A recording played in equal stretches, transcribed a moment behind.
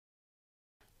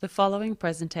The following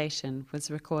presentation was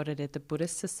recorded at the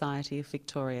Buddhist Society of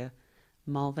Victoria,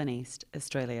 Malvern East,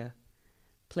 Australia.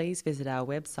 Please visit our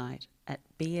website at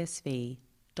bsv.net.au.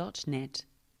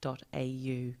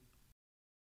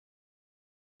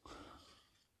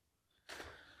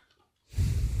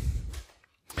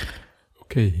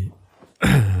 Okay,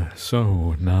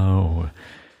 so now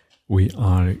we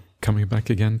are coming back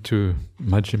again to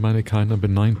Majjhima Nikaya number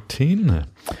 19.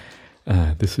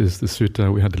 This is the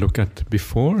sutta we had a look at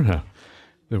before,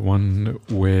 the one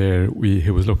where he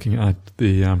was looking at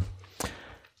the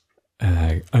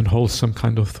unwholesome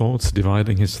kind of thoughts,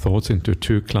 dividing his thoughts into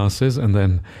two classes, and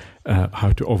then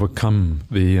how to overcome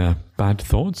the bad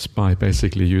thoughts by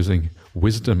basically using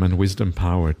wisdom and wisdom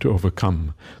power to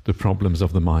overcome the problems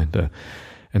of the mind.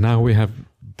 And now we have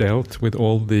dealt with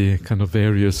all the kind of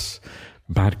various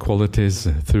bad qualities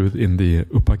in the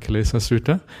Upakilesa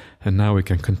Sutta, and now we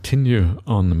can continue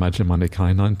on Majjhima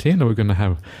Nikaya 19, and we're going to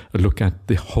have a look at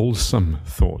the wholesome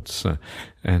thoughts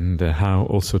and how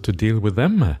also to deal with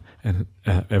them and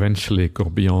eventually go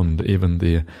beyond even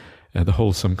the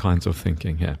wholesome kinds of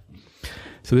thinking here.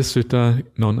 So this sutta,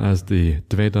 known as the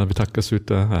Dveda Vitakka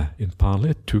Sutta in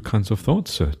Pali, two kinds of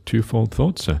thoughts, twofold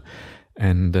thoughts,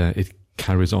 and it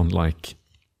carries on like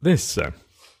this.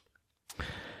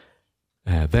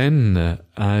 Then,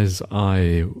 as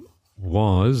I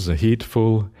was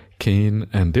heedful, keen,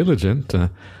 and diligent, a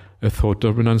thought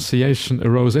of renunciation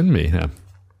arose in me.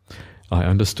 I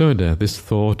understood this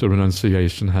thought of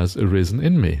renunciation has arisen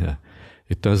in me.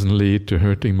 It doesn't lead to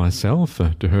hurting myself,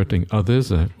 to hurting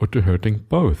others, or to hurting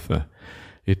both.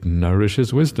 It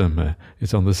nourishes wisdom.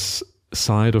 It's on the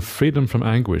side of freedom from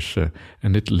anguish,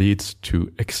 and it leads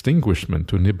to extinguishment,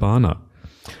 to nibbana.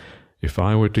 If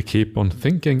I were to keep on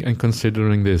thinking and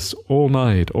considering this all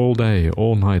night, all day,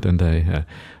 all night and day,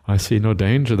 I see no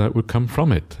danger that would come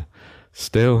from it.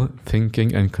 Still,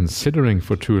 thinking and considering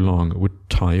for too long would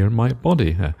tire my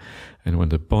body. And when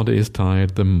the body is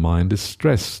tired, the mind is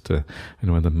stressed.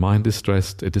 And when the mind is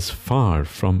stressed, it is far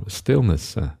from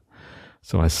stillness.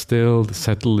 So I stilled,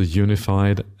 settled,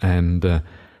 unified, and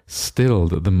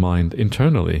stilled the mind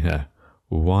internally.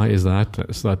 Why is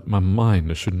that? So that my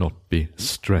mind should not be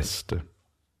stressed.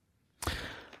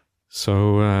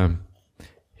 So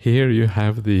here you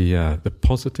have the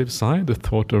positive side. The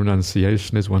thought of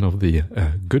renunciation is one of the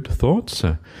good thoughts,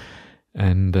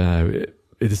 and it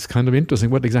is kind of interesting.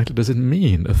 What exactly does it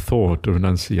mean? A thought of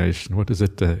renunciation? What is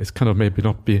it? It's kind of maybe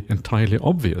not be entirely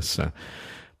obvious.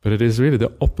 But it is really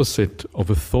the opposite of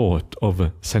a thought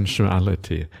of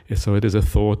sensuality. So it is a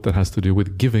thought that has to do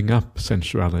with giving up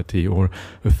sensuality, or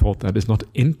a thought that is not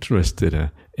interested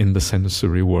in the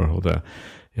sensory world.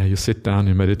 You sit down,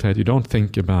 you meditate, you don't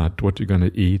think about what you're going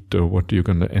to eat or what you're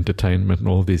going to entertainment and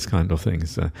all these kind of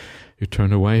things. You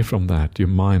turn away from that. Your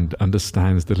mind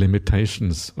understands the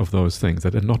limitations of those things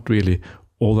that are not really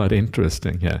all that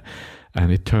interesting. And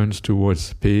it turns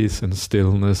towards peace and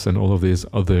stillness and all of these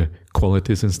other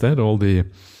qualities instead, all the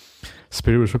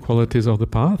spiritual qualities of the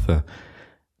path.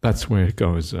 That's where it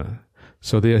goes.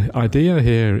 So the idea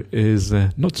here is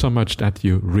not so much that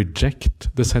you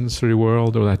reject the sensory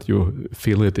world, or that you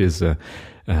feel it is,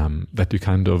 that you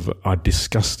kind of are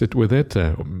disgusted with it.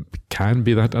 Can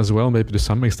be that as well, maybe to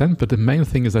some extent, but the main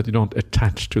thing is that you don't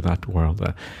attach to that world.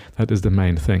 That is the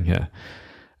main thing here.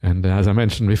 And as I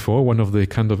mentioned before, one of the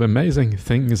kind of amazing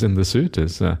things in the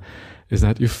suttas is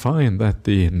that you find that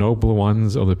the noble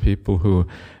ones, or the people who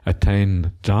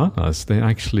attain jhanas, they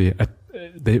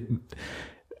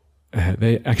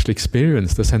actually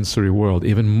experience the sensory world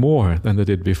even more than they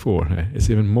did before.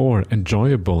 It's even more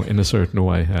enjoyable in a certain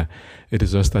way. It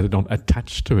is just that they don't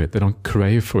attach to it, they don't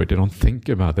crave for it, they don't think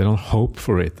about it, they don't hope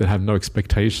for it, they have no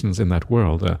expectations in that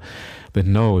world. They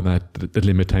know that the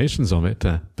limitations of it,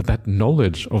 but that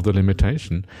knowledge of the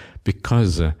limitation,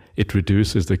 because it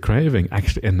reduces the craving,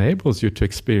 actually enables you to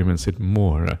experience it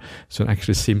more. So it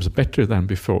actually seems better than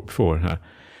before. And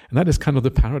that is kind of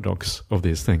the paradox of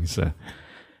these things.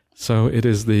 So it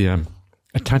is the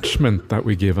attachment that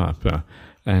we give up,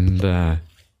 and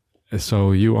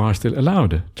so you are still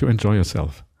allowed to enjoy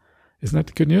yourself. Isn't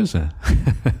that good news?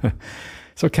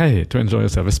 It's okay to enjoy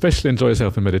yourself, especially enjoy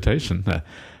yourself in meditation.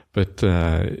 But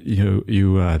the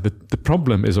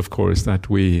problem is, of course, that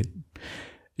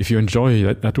if you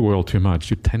enjoy that world too much,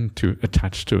 you tend to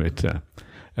attach to it,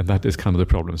 and that is kind of the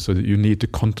problem. So you need to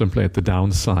contemplate the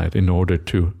downside in order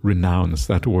to renounce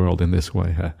that world in this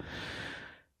way.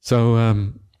 So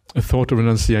a thought of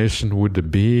renunciation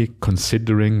would be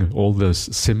considering all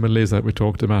those similes that we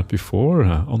talked about before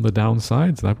on the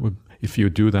downsides. That would, if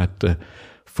you do that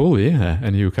fully,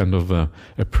 and you kind of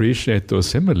appreciate those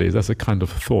similes, that's a kind of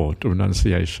thought or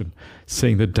renunciation.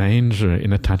 Seeing the danger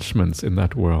in attachments in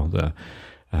that world,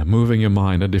 moving your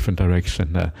mind in a different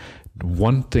direction,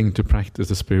 wanting to practice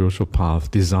the spiritual path,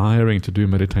 desiring to do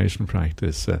meditation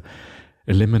practice,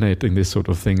 eliminating these sort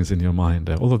of things in your mind.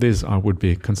 All of these would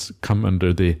come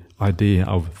under the idea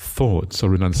of thoughts or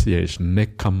renunciation.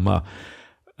 Nekamma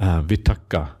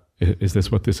vitaka. Is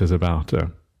this what this is about?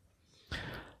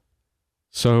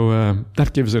 So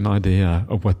that gives an idea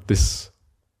of what this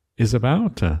is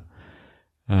about.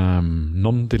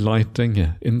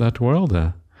 Non-delighting in that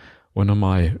world. One of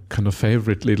my kind of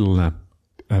favorite little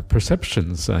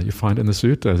perceptions you find in the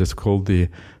suttas is called the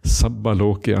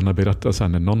Sabbaloki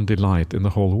Anabhiratasana, non-delight in the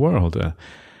whole world.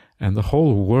 And the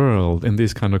whole world in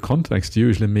this kind of context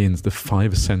usually means the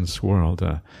five sense world.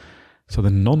 So the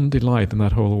non-delight in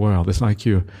that whole world, it's like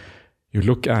you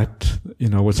look at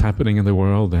what's happening in the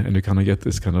world and you kind of get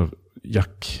this kind of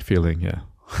yuck feeling.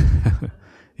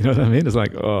 You know what I mean? It's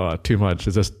like, oh, too much.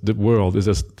 It's just the world is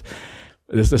just.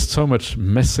 There's just so much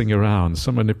messing around,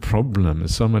 so many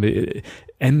problems, so many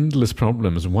endless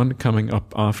problems, one coming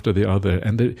up after the other,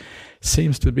 and there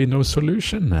seems to be no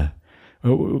solution.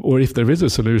 Or if there is a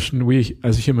solution, we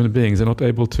as human beings are not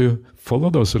able to follow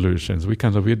those solutions.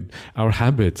 Our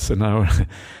habits and our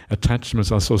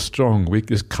attachments are so strong, we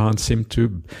just can't seem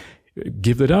to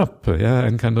give it up,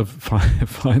 and kind of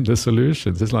find the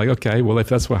solutions. It's like, okay, well, if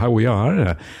that's how we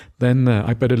are, then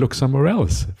I better look somewhere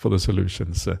else for the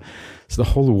solutions. So the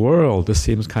whole world just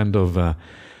seems kind of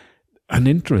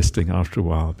uninteresting after a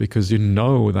while, because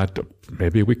that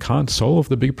maybe we can't solve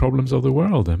the big problems of the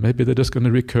world. Maybe they're just going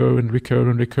to recur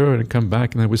and come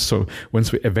back, and then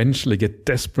once we eventually get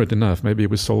desperate enough, maybe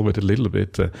we solve it a little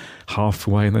bit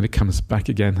halfway, and then it comes back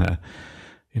again.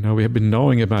 We have been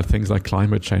knowing about things like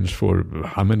climate change for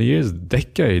how many years?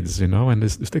 Decades, and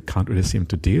they can't really seem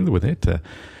to deal with it.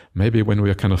 Maybe when we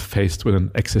are kind of faced with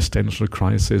an existential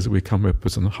crisis, we come up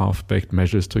with some half-baked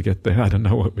measures to get there. I don't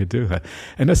know what we do.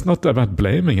 And it's not about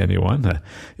blaming anyone.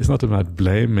 It's not about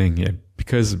blaming,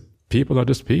 because people are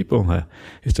just people.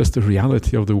 It's just the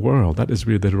reality of the world. That is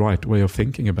really the right way of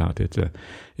thinking about it.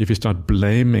 If you start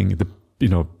blaming the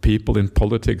people in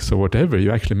politics or whatever,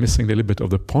 you're actually missing a little bit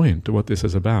of the point of what this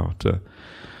is about.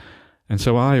 And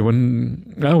so I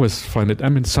always find it,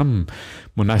 some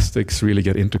monastics really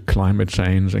get into climate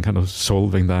change and kind of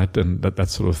solving that and that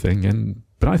sort of thing.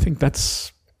 But I think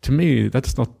that's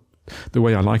not the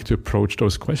way I like to approach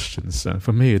those questions.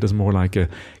 For me, it is more like a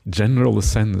general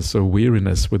sense of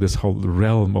weariness with this whole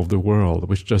realm of the world,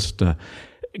 which just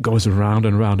goes around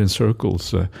and round in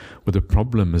circles, where the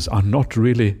problems are not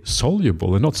really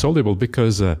soluble. And not soluble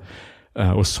because,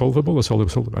 or solvable or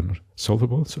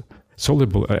solvable?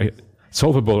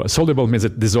 Soluble means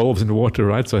it dissolves in water,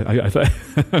 right? So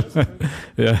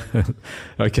yeah,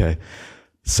 okay.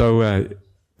 So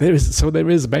there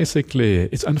is basically,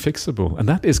 it's unfixable, and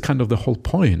that is kind of the whole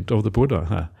point of the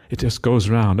Buddha. It just goes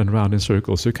round and round in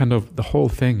circles. So kind of the whole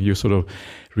thing, you sort of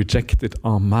reject it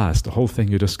en masse. The whole thing,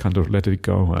 you just kind of let it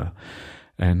go.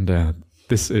 And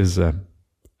this is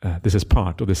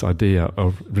part of this idea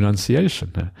of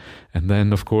renunciation. And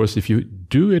then, of course, if you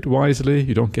do it wisely,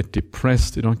 you don't get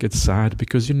depressed, you don't get sad,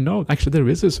 because actually there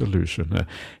is a solution.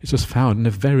 It's just found in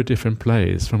a very different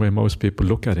place from where most people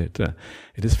look at it.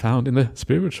 It is found in the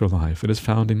spiritual life. It is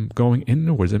found in going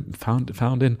inwards, and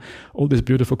found in all these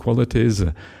beautiful qualities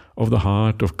of the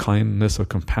heart, of kindness, of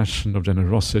compassion, of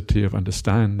generosity, of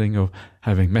understanding, of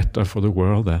having metta for the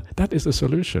world. That is the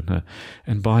solution.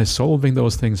 And by solving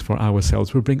those things for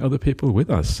ourselves, we bring other people with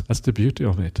us. That's the beauty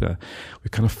of it. We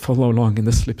kind of follow along in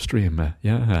the slipstream,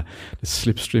 the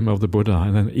slipstream of the Buddha,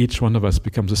 and then each one of us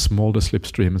becomes a smaller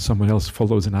slipstream, and someone else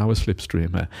follows in our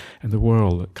slipstream, and the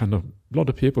world, kind of a lot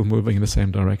of people moving in the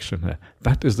same direction.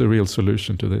 That is the real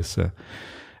solution to this,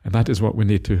 and that is what we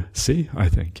need to see, I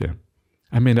think.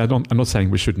 I'm not saying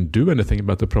we shouldn't do anything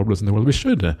about the problems in the world. We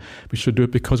should. We should do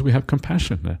it because we have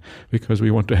compassion, because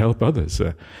we want to help others.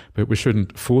 But we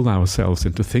shouldn't fool ourselves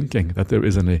into thinking that there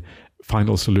is any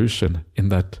final solution in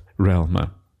that realm.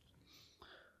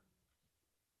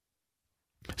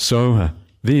 So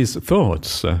these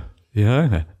thoughts,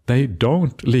 they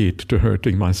don't lead to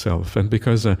hurting myself. And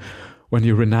because when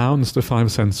you renounce the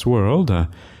five sense world,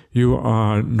 you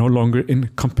are no longer in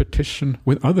competition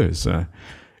with others.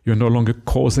 You're no longer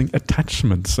causing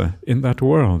attachments in that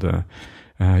world.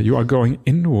 You are going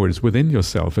inwards within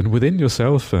yourself, and within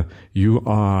yourself, you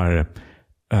are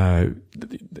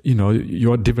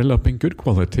developing good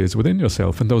qualities within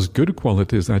yourself, and those good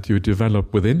qualities that you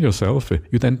develop within yourself,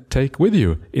 you then take with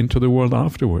you into the world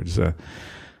afterwards.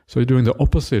 So you're doing the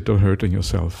opposite of hurting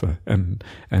yourself, and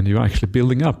you're actually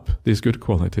building up these good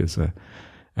qualities.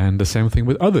 And the same thing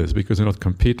with others, because you're not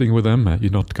competing with them,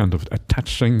 you're not kind of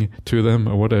attaching to them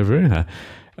or whatever.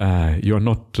 You're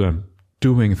not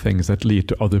doing things that lead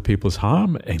to other people's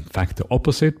harm. In fact, the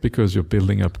opposite, because you're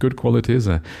building up good qualities,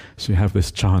 so you have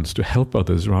this chance to help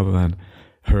others rather than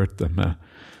hurt them.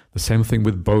 The same thing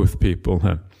with both people.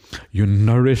 You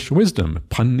nourish wisdom,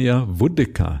 panya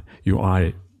vuddhika. You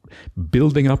are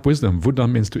building up wisdom. Buddha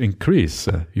means to increase.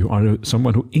 You are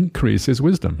someone who increases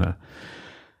wisdom.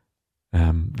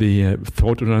 The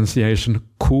thought renunciation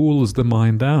cools the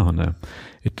mind down.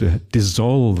 It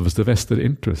dissolves the vested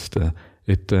interest.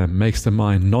 It makes the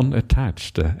mind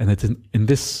non-attached. And it's in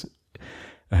this,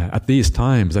 at these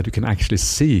times that you can actually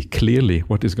see clearly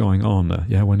what is going on.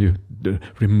 When you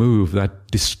remove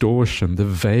that distortion, the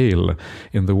veil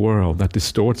in the world that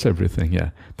distorts everything.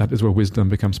 That is where wisdom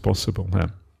becomes possible.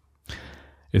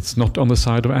 It's not on the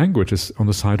side of anguish, it's on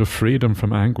the side of freedom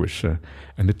from anguish,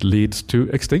 and it leads to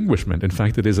extinguishment. In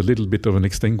fact, it is a little bit of an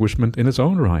extinguishment in its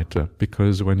own right,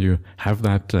 because when you have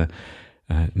that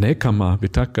nekama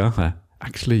vitaka,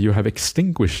 actually you have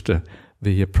extinguished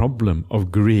the problem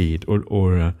of greed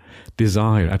or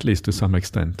desire, at least to some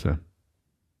extent. And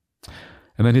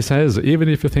then he says, even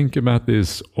if you think about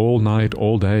this all night,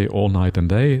 all day, all night and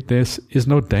day, there is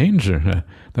no danger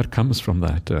that comes from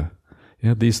that.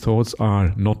 These thoughts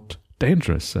are not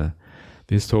dangerous.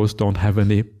 These thoughts don't have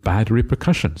any bad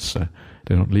repercussions.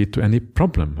 They don't lead to any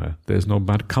problem. There's no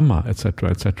bad karma,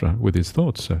 etc., with these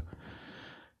thoughts.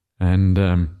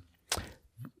 But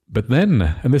then,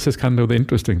 and this is kind of the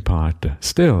interesting part,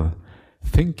 still,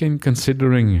 thinking,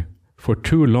 considering for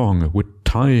too long would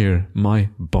tire my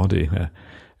body.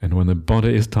 And when the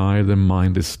body is tired, the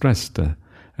mind is stressed.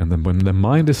 And then when the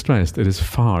mind is stressed, it is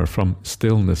far from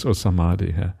stillness or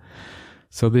samadhi.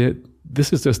 So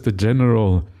this is just the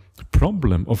general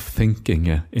problem of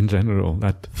thinking in general,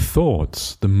 that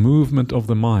thoughts, the movement of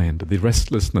the mind, the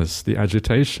restlessness, the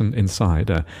agitation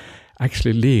inside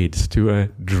actually leads to a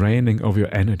draining of your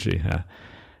energy.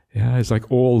 It's like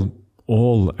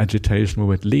all agitation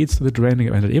movement leads to the draining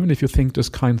of energy. Even if you think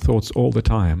just kind thoughts all the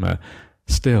time,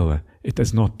 still it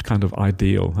is not kind of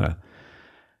ideal.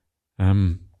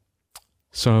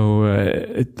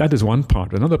 That is one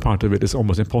part. Another part of it is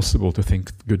almost impossible to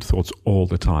think good thoughts all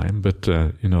the time. But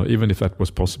even if that was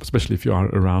possible, especially if you are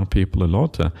around people a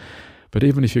lot, but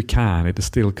even if you can, it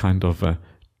still kind of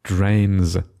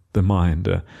drains the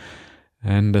mind.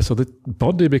 So the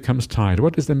body becomes tired.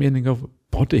 What is the meaning of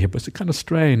body? It's a kind of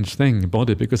strange thing,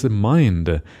 body, because the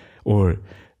mind,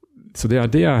 so the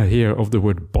idea here of the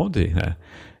word body,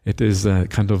 it is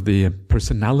kind of the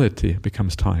personality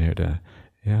becomes tired.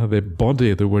 The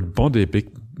body, the word body,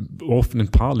 often in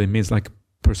Pali means like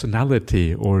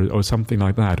personality or something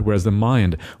like that, whereas the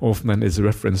mind often then is a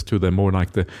reference to the more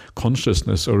like the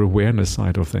consciousness or awareness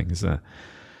side of things.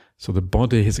 So the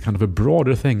body is a kind of a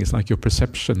broader thing. It's like your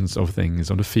perceptions of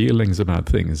things or the feelings about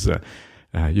things.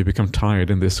 You become tired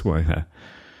in this way.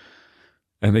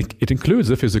 And it includes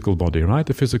the physical body, right?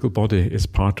 The physical body is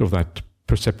part of that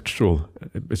perceptual.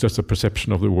 It's just a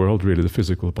perception of the world, really, the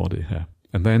physical body.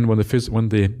 And then when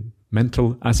the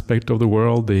mental aspect of the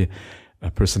world, the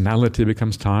personality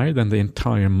becomes tired, then the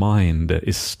entire mind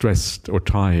is stressed or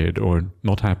tired or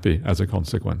not happy as a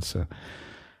consequence.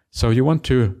 So you want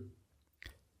to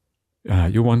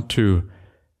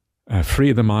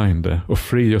free the mind or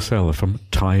free yourself from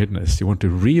tiredness. You want to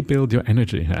rebuild your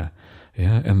energy here.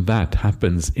 And that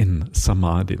happens in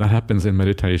samadhi. That happens in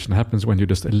meditation. It happens when you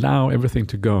just allow everything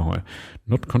to go,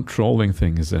 not controlling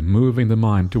things, moving the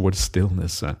mind towards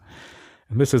stillness. And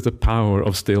this is the power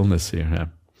of stillness here.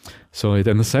 So it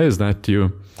then says that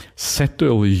you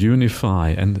settle,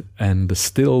 unify, and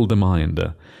still the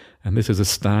mind. And this is a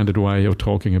standard way of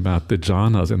talking about the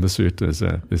jhanas in the sutras.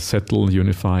 The settle,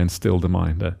 unify, and still the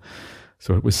mind.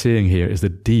 So what we're seeing here is the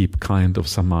deep kind of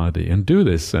samadhi. And do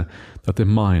this, that the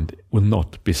mind will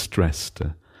not be stressed.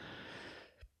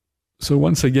 So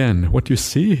once again, what you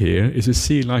see here is you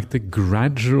see like the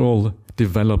gradual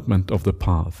development of the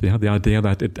path. The idea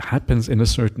that it happens in a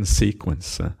certain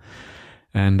sequence.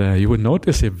 And you would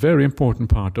notice a very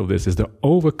important part of this is the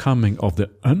overcoming of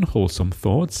the unwholesome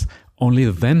thoughts. Only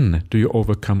then do you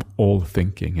overcome all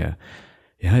thinking.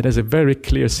 There's a very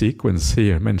clear sequence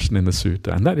here mentioned in the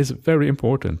sutta, and that is very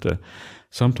important.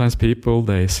 Sometimes people,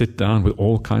 they sit down with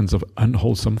all kinds of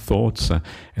unwholesome thoughts,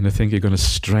 and they think you're going to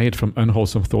stray from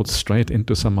unwholesome thoughts straight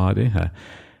into samadhi.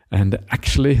 And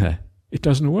actually, it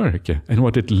doesn't work. And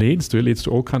what it leads to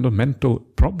all kind of mental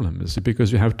problems,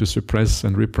 because you have to suppress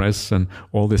and repress and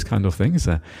all these kind of things.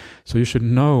 So you should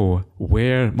know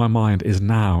where my mind is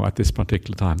now at this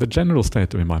particular time, the general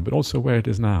state of my mind, but also where it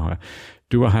is now.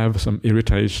 Do I have some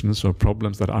irritations or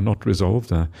problems that are not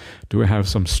resolved? Do I have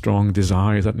some strong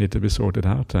desires that need to be sorted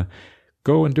out?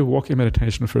 Go and do walking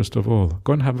meditation first of all.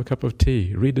 Go and have a cup of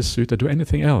tea, read the sutta, do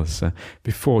anything else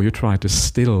before you try to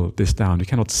still this down. You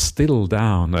cannot still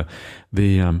down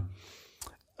the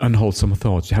unwholesome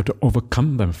thoughts. You have to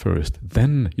overcome them first.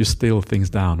 Then you still things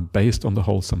down based on the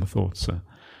wholesome thoughts.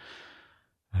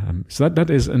 So that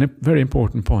is a very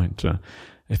important point.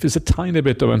 If it's a tiny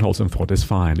bit of unwholesome thought, it's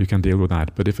fine. You can deal with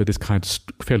that. But if it is kind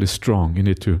of fairly strong, you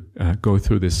need to go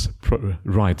through this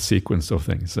right sequence of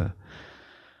things.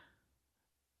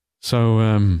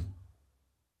 So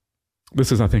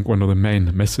this is, I think, one of the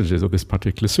main messages of this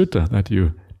particular sutta, that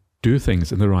you do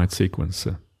things in the right sequence.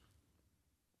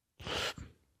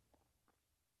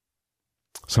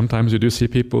 Sometimes you do see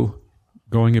people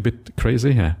going a bit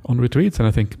crazy here on retreats, and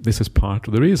I think this is part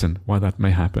of the reason why that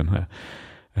may happen.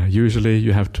 Usually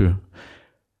you have to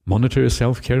monitor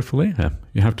yourself carefully.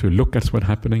 You have to look at what's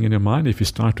happening in your mind. If you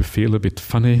start to feel a bit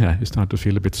funny, you start to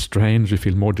feel a bit strange, you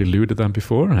feel more deluded than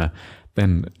before,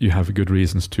 then you have good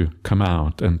reasons to come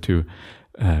out and to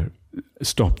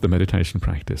stop the meditation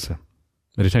practice.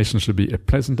 Meditation should be a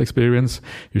pleasant experience.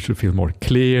 You should feel more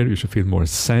clear, you should feel more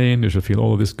sane, you should feel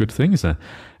all of these good things, and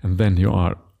then you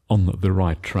are on the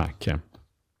right track.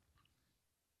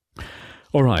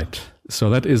 All right. So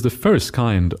that is the first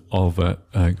kind of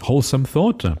wholesome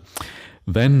thought.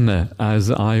 Then,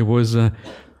 as I was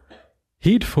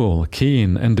heedful,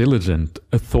 keen, and diligent,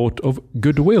 a thought of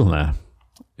goodwill.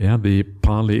 The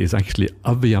Pali is actually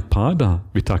avyapada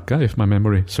vitaka, if my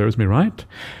memory serves me right.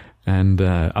 And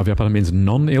avyapada means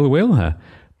non-ill will,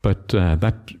 but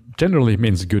that generally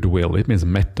means goodwill. It means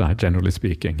metta, generally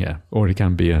speaking. Or it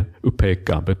can be a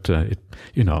upeka, but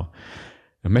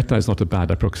metta is not a bad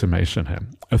approximation here.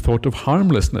 A thought of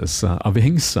harmlessness,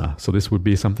 avihingsa. So this would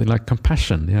be something like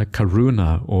compassion,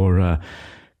 karuna or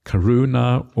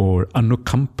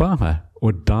anukampa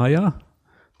or daya.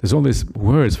 There's all these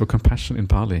words for compassion in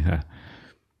Pali here.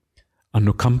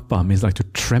 Anukampa means like to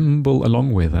tremble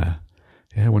along with.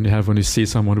 When you see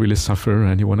someone really suffer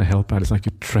and you want to help out, it's like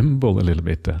you tremble a little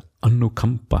bit.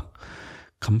 Anukampa,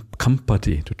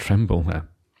 kampati, to tremble.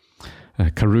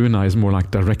 Karuna is more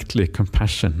like directly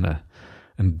compassion.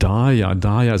 And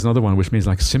daya is another one which means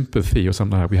like sympathy or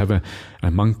something like that. We have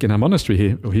a monk in our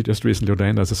monastery. He just recently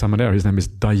ordained as a samanera. His name is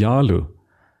Dayalu.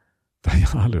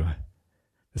 Dayalu.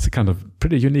 It's a kind of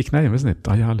pretty unique name, isn't it?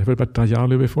 Dayalu. Have you heard about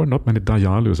Dayalu before? Not many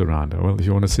Dayalus around. Well, if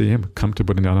you want to see him, come to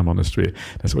Bodhinyana Monastery.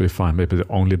 That's where you find maybe the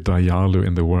only Dayalu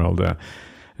in the world.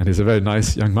 And he's a very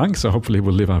nice young monk, so hopefully he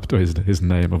will live up to his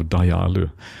name of Dayalu.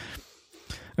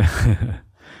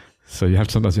 So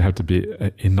sometimes you have to be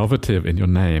innovative in your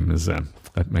names.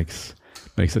 That makes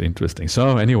it interesting.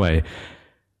 So anyway,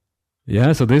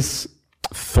 so this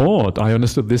thought, I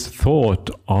understood this thought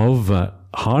of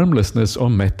harmlessness or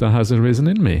metta has arisen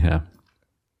in me here.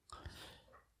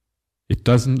 It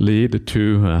doesn't lead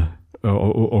to,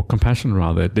 or compassion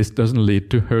rather, this doesn't lead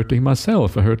to hurting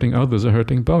myself or hurting others or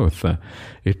hurting both.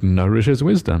 It nourishes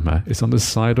wisdom. It's on the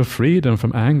side of freedom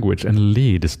from anguish and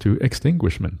leads to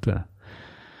extinguishment.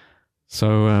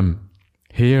 So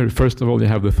here, first of all, you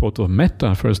have the thought of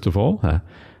metta, first of all,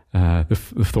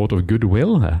 the thought of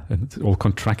goodwill, and it's all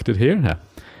contracted here.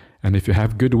 And if you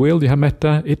have goodwill, you have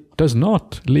metta, it does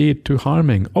not lead to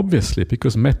harming, obviously,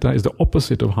 because metta is the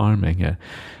opposite of harming.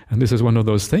 And this is one of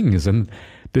those things, and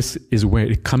this is where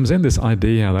it comes in, this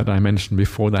idea that I mentioned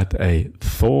before, that a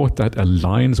thought that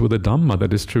aligns with the Dhamma,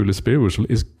 that is truly spiritual,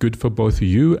 is good for both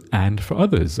you and for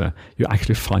others. You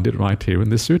actually find it right here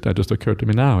in this sutta. It just occurred to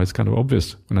me now. It's kind of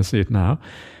obvious when I see it now.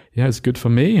 It's good for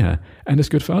me, and it's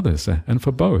good for others, and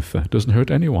for both. It doesn't hurt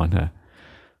anyone.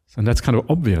 And that's kind of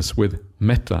obvious with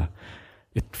metta.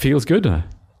 It feels good,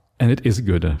 and it is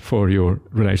good for your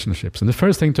relationships. And the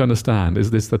first thing to understand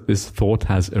is that this thought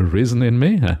has arisen in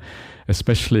me,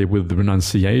 especially with the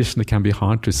renunciation. It can be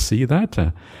hard to see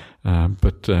that.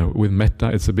 But with metta,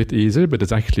 it's a bit easier, but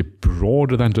it's actually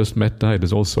broader than just metta. It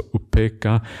is also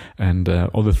upeka and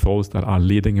other thoughts that are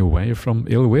leading away from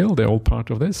ill will. They're all part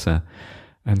of this.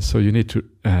 And so you need to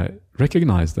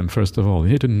recognize them, first of all.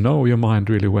 You need to know your mind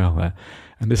really well.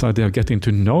 And this idea of getting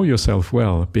to know yourself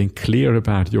well, being clear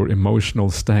about your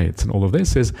emotional states and all of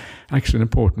this is actually an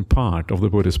important part of the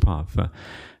Buddhist path.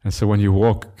 And so when you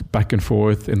walk back and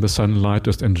forth in the sunlight,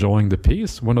 just enjoying the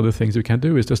peace, one of the things you can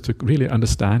do is just to really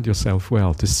understand yourself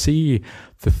well, to see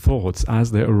the thoughts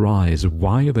as they arise,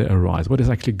 why they arise, what is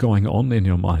actually going on in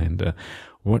your mind.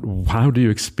 How do you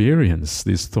experience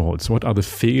these thoughts? What are the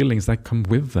feelings that come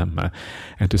with them?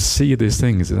 And to see these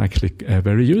things is actually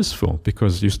very useful,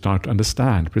 because you start to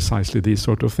understand precisely these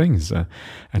sort of things.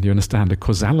 And you understand the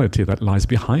causality that lies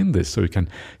behind this, so you can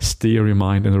steer your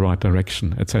mind in the right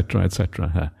direction, etc.,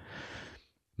 etc.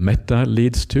 Metta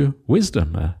leads to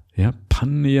wisdom.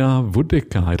 Panya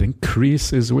vuddhika, it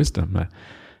increases wisdom.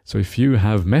 So if you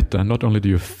have metta, not only do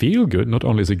you feel good, not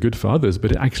only is it good for others,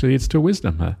 but it actually leads to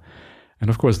wisdom. And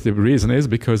of course, the reason is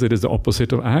because it is the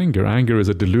opposite of anger. Anger is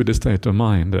a deluded state of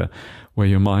mind, where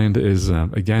your mind is,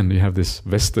 again, you have this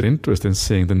vested interest in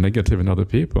seeing the negative in other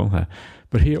people.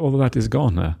 But here, all of that is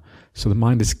gone. So the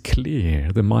mind is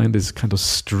clear. The mind is kind of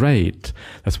straight.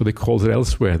 That's what they call it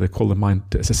elsewhere. They call the mind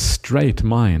as a straight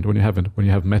mind when you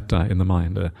have metta in the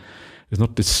mind. It's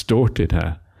not distorted.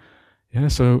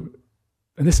 So,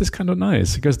 and this is kind of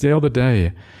nice, because the other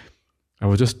day, I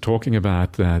was just talking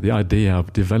about the idea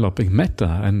of developing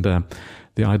metta, and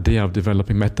the idea of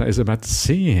developing metta is about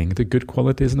seeing the good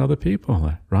qualities in other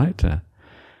people, right?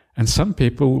 And some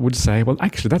people would say, well,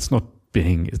 actually, that's not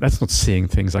seeing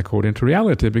things according to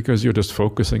reality, because you're just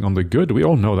focusing on the good. We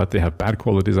all know that they have bad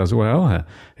qualities as well.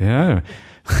 I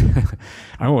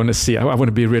want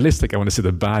to be realistic. I want to see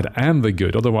the bad and the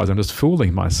good. Otherwise, I'm just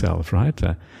fooling myself, right?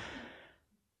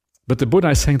 But the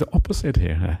Buddha is saying the opposite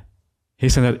here.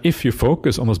 He's saying that if you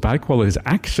focus on those bad qualities,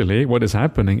 actually what is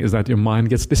happening is that your mind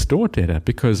gets distorted,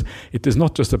 because it is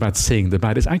not just about seeing the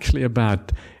bad, it's actually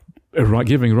about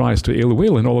giving rise to ill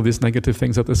will and all of these negative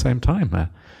things at the same time.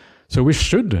 So we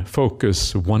should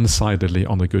focus one-sidedly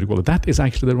on the good quality. That is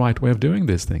actually the right way of doing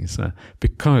these things,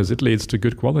 because it leads to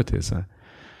good qualities.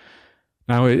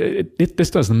 Now,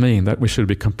 this doesn't mean that we should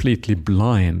be completely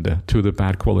blind to the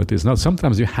bad qualities. Now,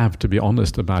 sometimes you have to be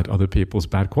honest about other people's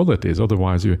bad qualities,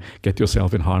 otherwise you get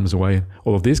yourself in harm's way,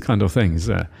 all of these kind of things.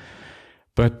 And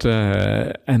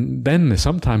then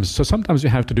sometimes you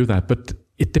have to do that, but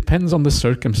it depends on the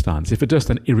circumstance. If it's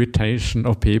just an irritation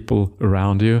of people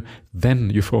around you, then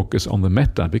you focus on the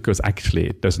metta, because actually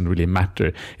it doesn't really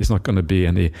matter. It's not going to be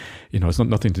any, it's not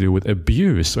nothing to do with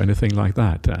abuse or anything like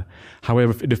that.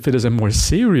 However, if it is a more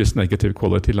serious negative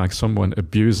quality, like someone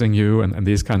abusing you and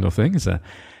these kind of things,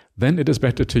 then it is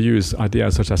better to use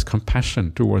ideas such as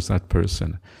compassion towards that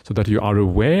person, so that you are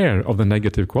aware of the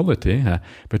negative quality,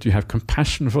 but you have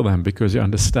compassion for them, because you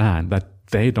understand that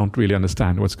they don't really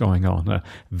understand what's going on.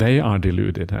 They are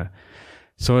deluded.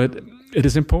 So it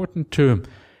is important to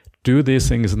do these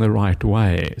things in the right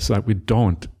way, so that we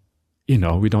don't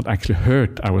actually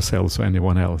hurt ourselves or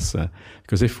anyone else.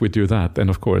 Because if we do that, then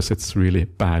of course it's really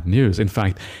bad news. In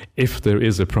fact, if there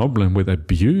is a problem with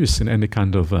abuse in any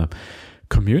kind of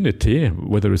community,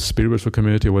 whether it's spiritual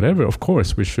community or whatever, of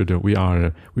course we should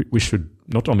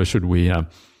not only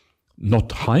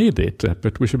not hide it,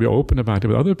 but we should be open about it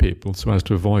with other people, so as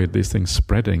to avoid these things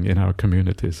spreading in our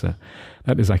communities.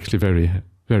 That is actually very,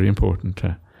 very important.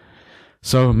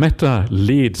 So metta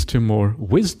leads to more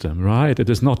wisdom, right?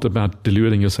 It is not about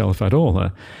deluding yourself at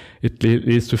all. It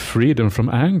leads to freedom from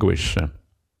anguish.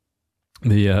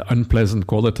 The unpleasant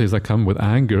qualities that come with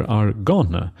anger are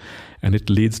gone, and it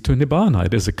leads to nibbana.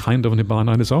 It is a kind of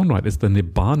nibbana in its own right. It's the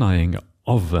nibbanaing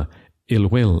of ill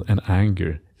will and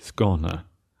anger. It's gone.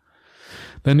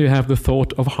 Then you have the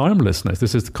thought of harmlessness.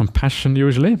 This is compassion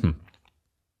usually,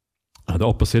 the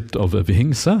opposite of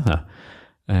vihingsa.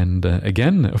 And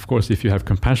again, of course, if you have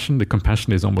compassion, the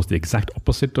compassion is almost the exact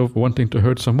opposite of wanting to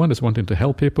hurt someone. It's wanting to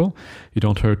help people. You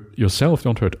don't hurt yourself, you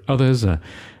don't hurt others, you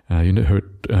don't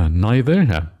hurt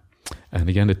neither. And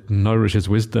again, it nourishes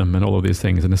wisdom and all of these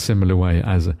things in a similar way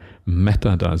as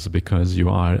metta does, because you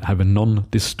have a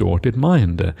non-distorted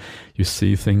mind. You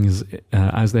see things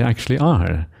as they actually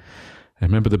are. I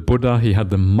remember the Buddha, he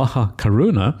had the Maha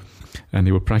Karuna, and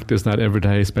he would practice that every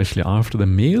day, especially after the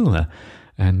meal.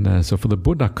 And so for the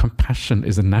Buddha, compassion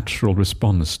is a natural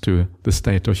response to the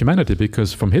state of humanity,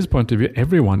 because from his point of view,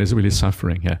 everyone is really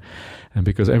suffering here. And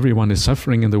because everyone is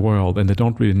suffering in the world and they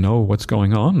don't really know what's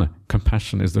going on,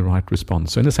 compassion is the right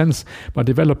response. So in a sense, by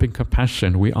developing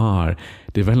compassion, we are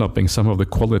developing some of the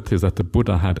qualities that the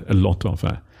Buddha had a lot of.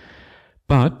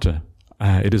 But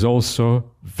it is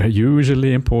also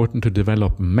usually important to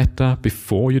develop metta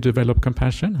before you develop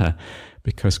compassion,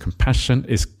 because compassion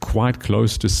is quite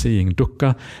close to seeing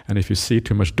dukkha, and if you see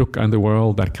too much dukkha in the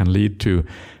world, that can lead to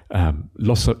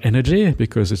loss of energy,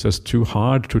 because it's just too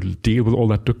hard to deal with all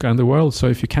that dukkha in the world. So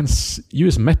if you can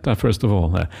use metta, first of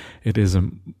all, it is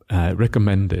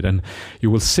recommended. And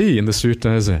you will see in the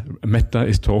suttas, metta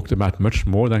is talked about much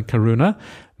more than karuna.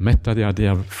 Metta, the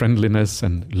idea of friendliness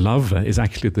and love, is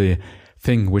actually the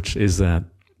thing which is the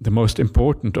most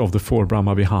important of the 4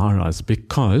 Brahma Viharas,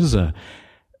 because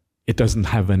it doesn't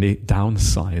have any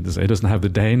downsides. It doesn't have the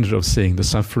danger of seeing the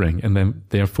suffering and then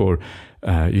therefore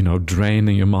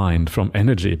draining your mind from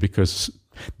energy, because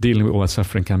dealing with all that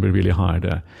suffering can be really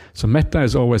hard. So metta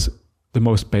is always the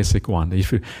most basic one.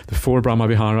 The 4 Brahma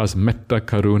Viharas, metta,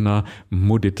 karuna,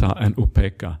 mudita and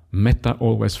upekkha. Metta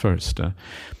always first.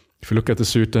 If you look at the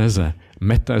suttas,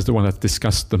 metta is the one that's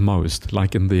discussed the most,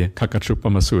 like in the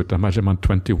Kakachupama Sutta, Majjhima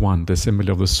 21, the simile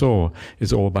of the saw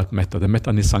is all about metta. The Metta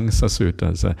Nisangsa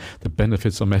Suttas, the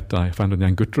benefits of metta, I found in the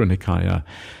Anguttara Nikaya,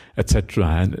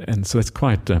 etc. And so it's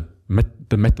quite the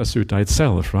Metta Sutta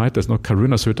itself, right? There's no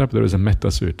Karuna Sutta, but there is a Metta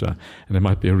Sutta, and there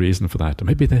might be a reason for that. Or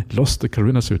maybe they lost the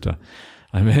Karuna Sutta.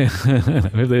 Maybe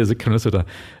there is a Karuna Sutta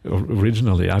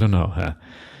originally, I don't know.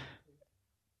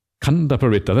 Kanda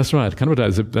Paritta, that's right.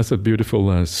 That's a beautiful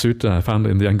sutta found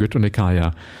in the Anguttara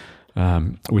Nikaya,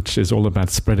 which is all about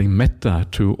spreading metta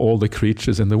to all the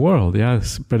creatures in the world. Yeah,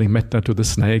 spreading metta to the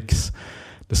snakes,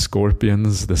 the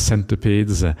scorpions, the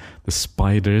centipedes, the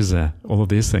spiders, all of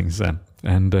these things.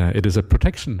 And it is a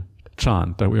protection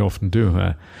chant that we often do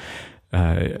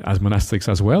as monastics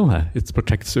as well. It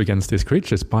protects you against these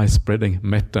creatures by spreading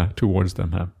metta towards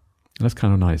them. That's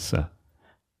kind of nice.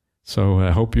 So I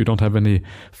hope you don't have any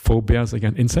phobias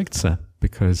against insects,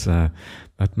 because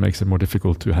that makes it more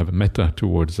difficult to have a metta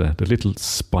towards the little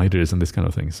spiders and this kind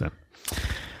of things.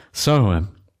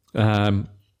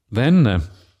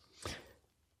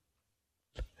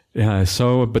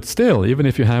 But still, even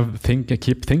if you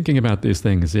keep thinking about these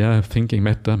things, thinking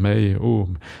metta,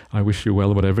 I wish you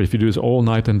well, whatever. If you do this all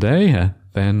night and day,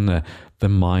 then the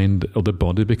mind or the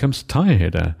body becomes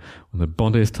tired. When the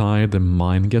body is tired, the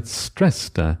mind gets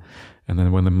stressed. And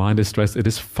then when the mind is stressed, it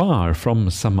is far from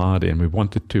samadhi, and we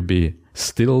want it to be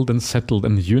stilled and settled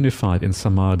and unified in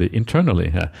samadhi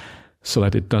internally, so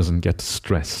that it doesn't get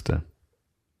stressed.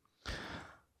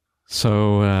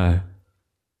 So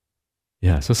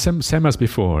same as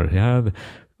before,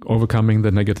 overcoming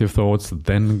the negative thoughts,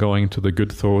 then going to the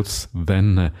good thoughts,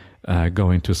 then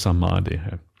going to samadhi.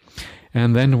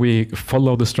 And then we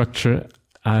follow the structure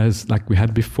as like we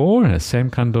had before, same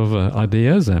kind of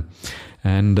ideas.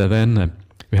 And then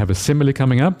we have a simile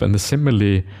coming up, and the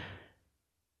simile,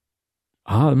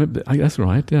 that's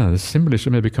right, the simile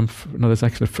should maybe come, there's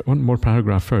actually one more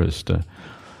paragraph first.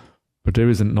 But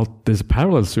there's a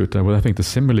parallel sutta where I think the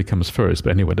simile comes first,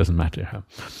 but anyway, it doesn't matter.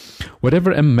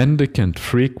 Whatever a mendicant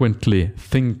frequently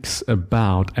thinks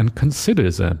about and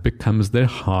considers becomes their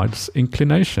heart's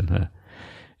inclination.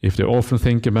 If they often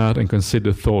think about and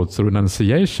consider thoughts of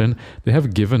renunciation, they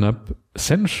have given up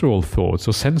sensual thoughts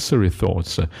or sensory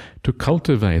thoughts to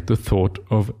cultivate the thought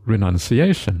of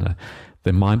renunciation.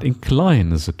 The mind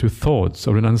inclines to thoughts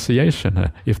of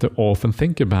renunciation if they often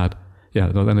think about.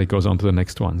 Then it goes on to the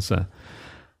next ones.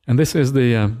 And this is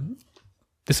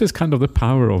kind of the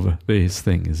power of these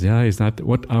things. Is that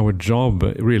what our job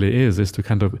really is to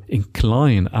kind of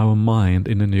incline our mind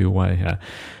in a new way,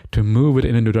 to move it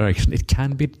in a new direction. It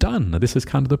can be done. This is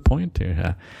kind of the point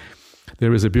here.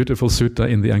 There is a beautiful sutta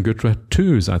in the Anguttara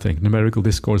 2s, I think, Numerical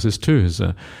Discourses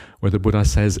 2s, where the Buddha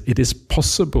says it is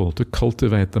possible to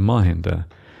cultivate the mind.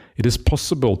 It is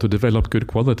possible to develop good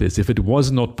qualities. If it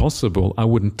was not possible, I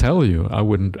wouldn't tell you. I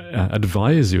wouldn't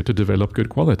advise you to develop good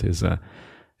qualities. And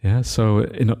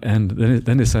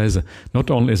then he says, not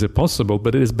only is it possible,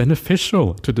 but it is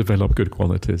beneficial to develop good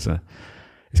qualities.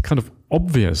 It's kind of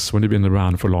obvious when you've been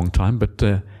around for a long time, but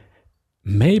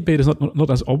maybe it is not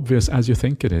as obvious as you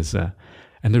think it is.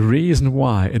 And the reason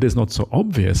why it is not so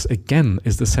obvious, again,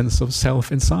 is the sense of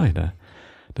self inside.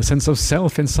 The sense of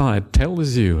self inside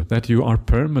tells you that you are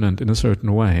permanent in a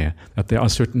certain way, that there are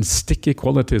certain sticky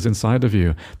qualities inside of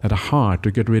you that are hard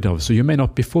to get rid of. So you may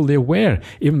not be fully aware,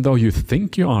 even though you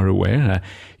think you are aware,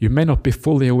 you may not be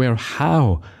fully aware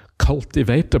how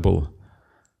cultivatable,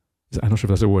 I'm not sure if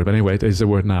that's a word, but anyway, it is a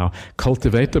word now,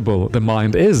 cultivatable the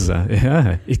mind is.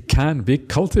 It can be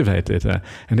cultivated,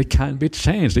 and it can be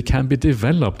changed, it can be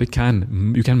developed, you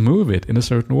can move it in a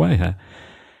certain way.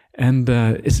 And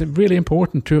it's really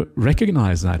important to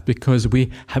recognize that, because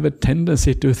we have a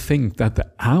tendency to think that the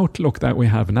outlook that we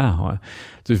have now,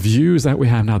 the views that we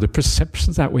have now, the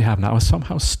perceptions that we have now are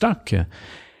somehow stuck, and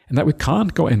that we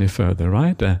can't go any further,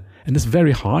 right? And it's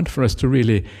very hard for us to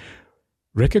really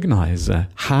recognize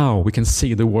how we can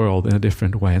see the world in a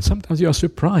different way. And sometimes you are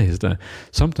surprised.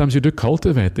 Sometimes you do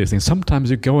cultivate these things. Sometimes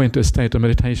you go into a state of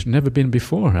meditation never been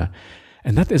before.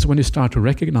 And that is when you start to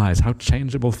recognize how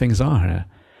changeable things are.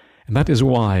 And that is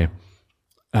why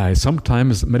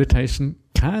sometimes meditation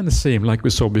can seem, like we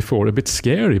saw before, a bit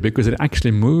scary, because it actually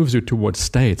moves you towards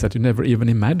states that you never even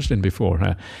imagined before.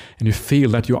 And you feel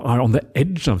that you are on the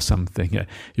edge of something.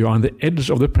 You are on the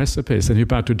edge of the precipice and you're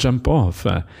about to jump off.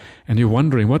 And you're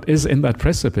wondering, what is in that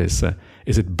precipice?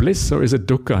 Is it bliss or is it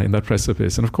dukkha in that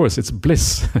precipice? And of course, it's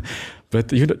bliss.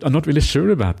 But you are not really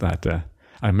sure about that.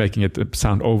 I'm making it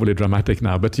sound overly dramatic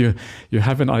now, but you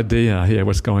have an idea here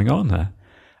what's going on.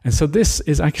 And so this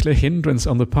is actually a hindrance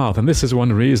on the path. And this is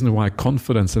one reason why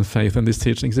confidence and faith in these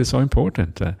teachings is so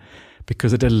important.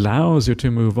 Because it allows you to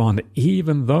move on,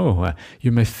 even though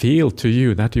you may feel to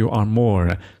you that you are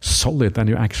more solid than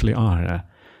you actually are.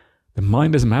 The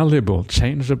mind is malleable,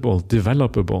 changeable,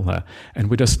 developable. And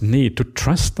we just need to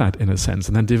trust that in a sense.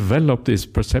 And then develop this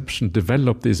perception,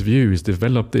 develop these views,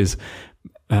 develop these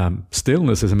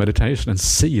stillness as a meditation and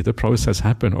see the process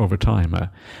happen over time.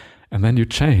 And then you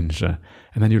change.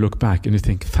 And then you look back and you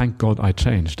think, thank God I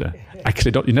changed.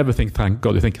 Actually, you never think thank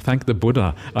God. You think, thank the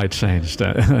Buddha I changed.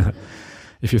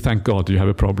 If you thank God, you have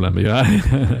a problem.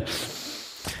 Yeah.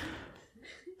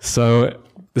 So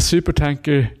the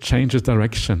supertanker changes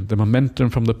direction. The momentum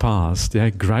from the past,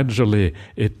 gradually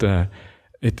it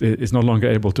is no longer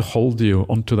able to hold you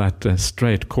onto that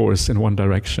straight course in one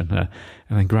direction.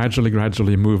 And then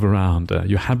gradually move around.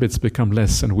 Your habits become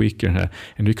less and weaker,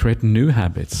 and you create new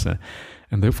habits.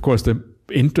 And of course, the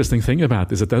interesting thing about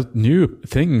this is that those new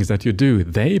things that you do,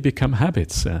 they become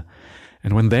habits.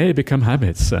 And when they become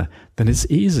habits, then it's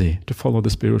easy to follow the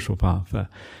spiritual path.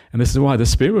 And this is why the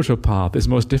spiritual path is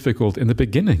most difficult in the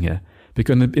beginning.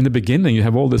 Because in the beginning you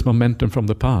have all this momentum from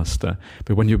the past. But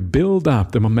when you build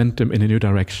up the momentum in a new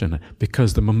direction,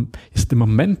 because the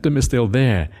momentum is still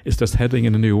there, it's just heading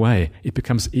in a new way, it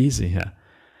becomes easier.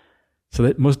 So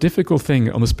the most difficult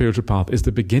thing on the spiritual path is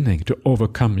the beginning, to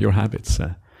overcome your habits.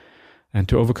 And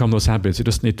to overcome those habits, you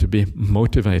just need to be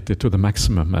motivated to the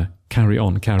maximum. Carry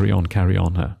on.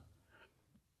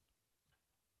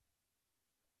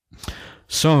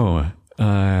 So,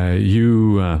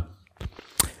 you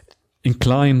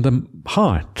incline the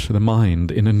heart, the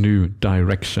mind, in a new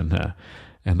direction.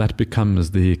 And that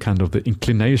becomes the kind of the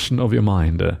inclination of your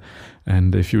mind.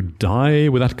 And if you die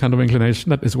with that kind of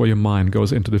inclination, that is where your mind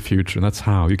goes into the future. And that's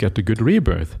how you get a good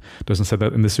rebirth. It doesn't say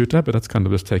that in the sutta, but that's kind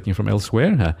of just taken from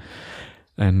elsewhere.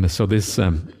 And so this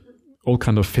all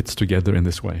kind of fits together in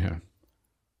this way here.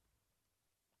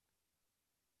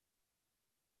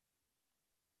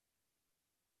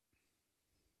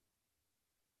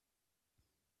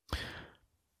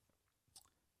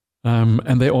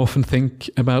 And they often think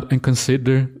about and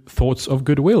consider thoughts of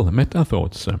goodwill, metta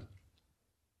thoughts.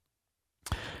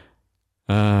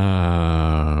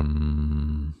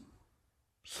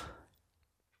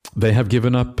 They have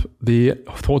given up the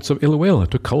thoughts of ill will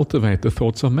to cultivate the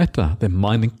thoughts of metta. Their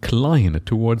mind inclined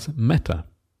towards metta.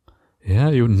 Yeah,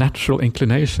 your natural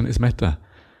inclination is metta.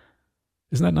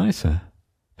 Isn't that nicer?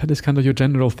 That is kind of your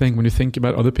general thing. When you think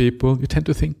about other people, you tend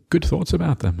to think good thoughts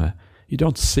about them. You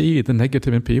don't see the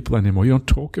negative in people anymore. You don't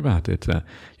talk about it.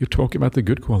 You talk about the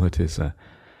good qualities.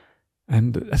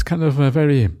 And that's kind of a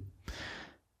very,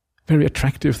 very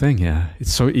attractive thing. Yeah,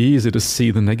 it's so easy to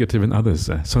see the negative in others.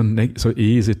 So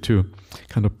easy to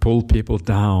kind of pull people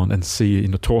down and see,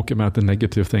 talk about the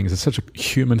negative things. It's such a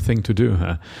human thing to do.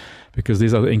 Because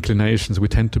these are the inclinations we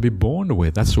tend to be born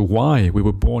with. That's why we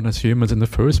were born as humans in the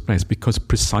first place,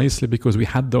 precisely because we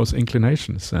had those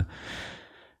inclinations.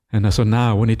 And so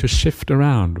now we need to shift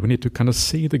around. We need to kind of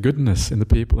see the goodness in the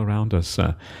people around us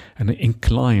and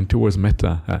incline towards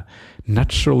metta.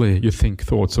 Naturally, you think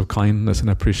thoughts of kindness and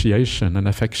appreciation and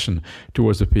affection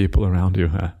towards the people around you.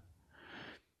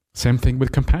 Same thing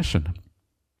with compassion.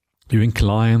 You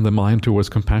incline the mind towards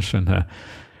compassion.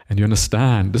 And you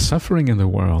understand the suffering in the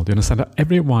world. You understand that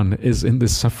everyone is in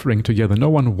this suffering together. No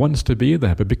one wants to be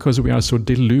there, but because we are so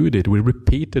deluded, we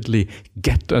repeatedly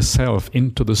get ourselves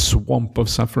into the swamp of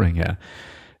suffering here.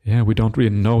 Yeah, we don't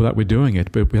really know that we're doing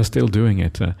it, but we are still doing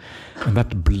it. And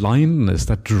that blindness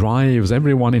that drives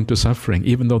everyone into suffering,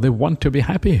 even though they want to be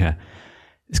happy here,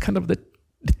 is kind of a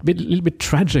little bit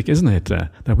tragic, isn't it?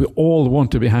 That we all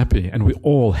want to be happy, and we're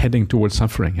all heading towards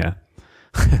suffering here.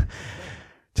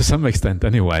 To some extent,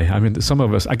 anyway. I mean, some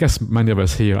of us, I guess many of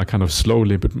us here are kind of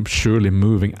slowly but surely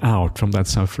moving out from that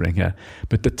suffering.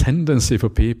 But the tendency for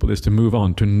people is to move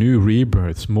on to new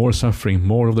rebirths, more suffering,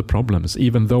 more of the problems,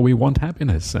 even though we want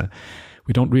happiness.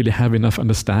 We don't really have enough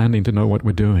understanding to know what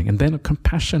we're doing. And then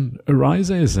compassion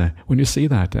arises when you see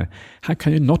that. How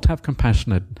can you not have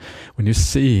compassion when you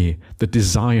see the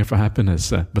desire for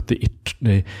happiness, but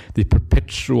the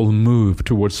perpetual move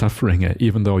towards suffering,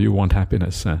 even though you want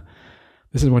happiness?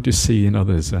 This is what you see in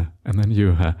others, and then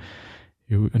you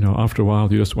know, after a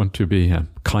while, you just want to be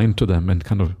kind to them and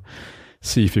kind of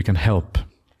see if you can help.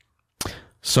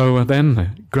 So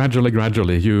then,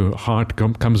 gradually, your heart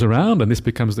comes around, and this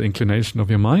becomes the inclination of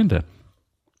your mind.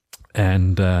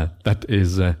 And that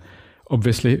is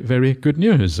obviously very good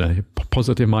news.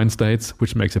 Positive mind states,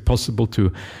 which makes it possible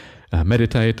to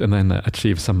meditate and then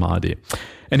achieve samadhi.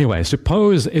 Anyway,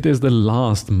 suppose it is the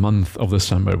last month of the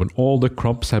summer when all the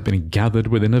crops have been gathered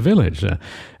within a village,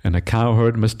 and a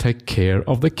cowherd must take care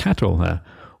of the cattle.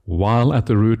 While at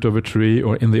the root of a tree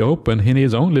or in the open, he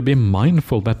needs only be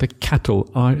mindful that the cattle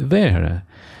are there.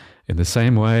 In the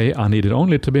same way, I needed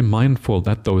only to be mindful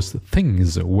that those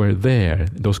things were there.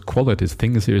 Those qualities,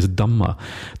 things here is Dhamma,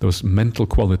 those mental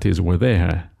qualities were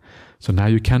there. So now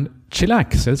you can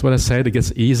chillax. That's what I said. It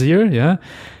gets easier, yeah?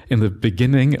 In the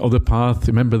beginning of the path,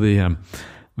 remember the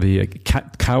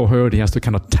cowherd, he has to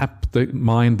kind of tap the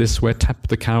mind this way, tap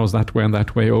the cows that way and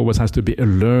that way, always has to be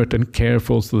alert and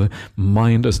careful so the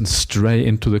mind doesn't stray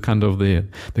into the kind of the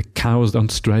cows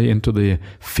don't stray into the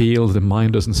fields, the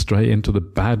mind doesn't stray into the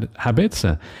bad habits.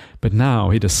 But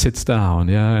now he just sits down,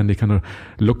 yeah, and he kind of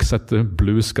looks at the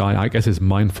blue sky. I guess he's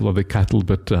mindful of the cattle,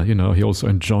 but you know, he also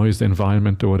enjoys the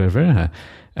environment or whatever.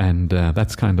 And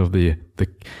that's kind of the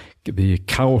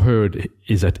cowherd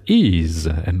is at ease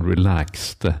and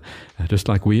relaxed, just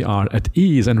like we are at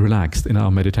ease and relaxed in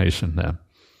our meditation.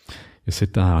 You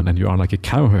sit down and you are like a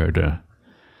cowherd,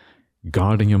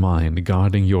 guarding your mind,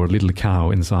 guarding your little cow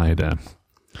inside.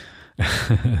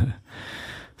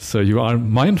 So you are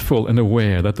mindful and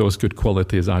aware that those good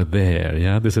qualities are there.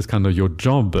 Yeah, this is kind of your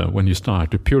job when you start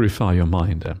to purify your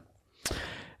mind.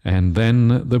 And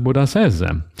then the Buddha says,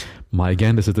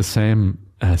 again, this is the same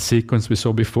sequence we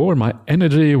saw before. My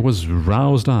energy was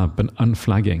roused up and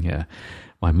unflagging.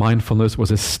 My mindfulness was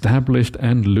established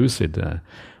and lucid.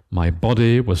 My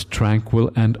body was tranquil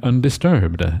and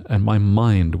undisturbed, and my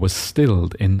mind was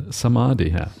stilled in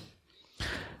samadhi.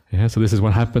 Yeah, so this is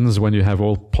what happens when you have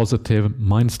all positive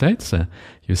mind states.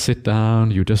 You sit down,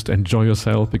 you just enjoy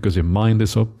yourself because your mind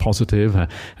is so positive,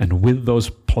 and with those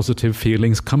positive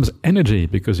feelings comes energy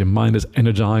because your mind is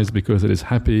energized because it is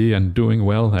happy and doing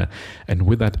well, and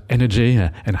with that energy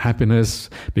and happiness,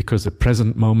 because the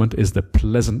present moment is the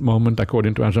pleasant moment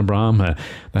according to Ajahn Brahm,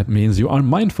 that means you are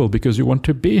mindful because you want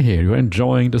to be here, you're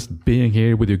enjoying just being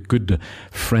here with your good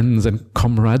friends and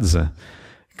comrades.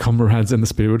 Comrades in the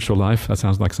spiritual life. That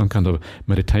sounds like some kind of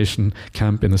meditation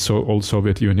camp in the old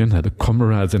Soviet Union. The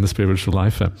comrades in the spiritual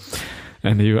life.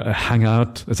 And you hang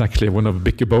out. It's actually one of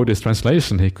Bhikkhu Bodhi's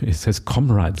translation. He says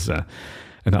comrades.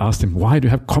 And I asked him, why do you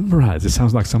have comrades? It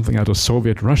sounds like something out of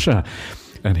Soviet Russia.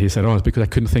 And he said, it's because I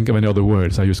couldn't think of any other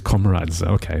words. I used comrades.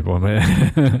 Okay, well,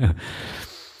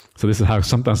 so this is how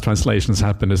sometimes translations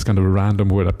happen. There's kind of a random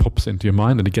word that pops into your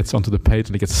mind and it gets onto the page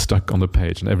and it gets stuck on the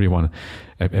page, and everyone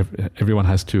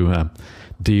has to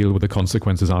deal with the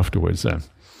consequences afterwards.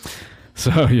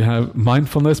 So you have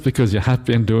mindfulness because you're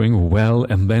happy and doing well,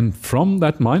 and then from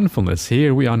that mindfulness,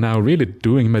 here we are now really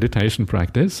doing meditation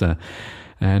practice,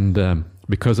 and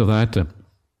because of that,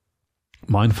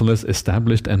 mindfulness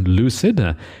established and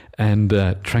lucid, and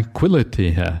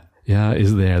tranquility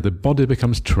is there. The body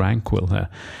becomes tranquil.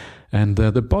 And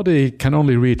the body can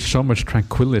only reach so much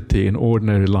tranquility in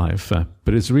ordinary life,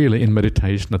 but it's really in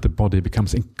meditation that the body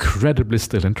becomes incredibly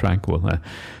still and tranquil.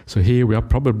 So here we are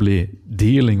probably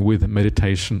dealing with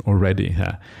meditation already.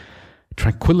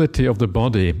 Tranquility of the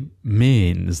body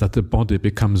means that the body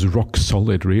becomes rock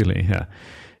solid, really.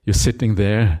 You're sitting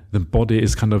there, the body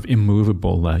is kind of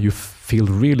immovable, you feel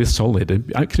really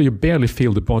solid. Actually, you barely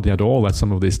feel the body at all at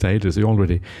some of these stages. You're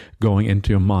already going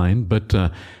into your mind, but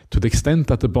to the extent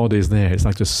that the body is there, it's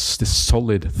like just this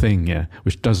solid thing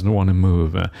which doesn't want to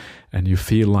move, and you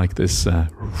feel like this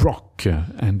rock,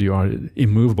 and you are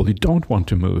immovable. You don't want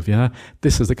to move.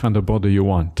 This is the kind of body you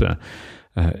want.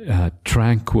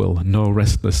 Tranquil, no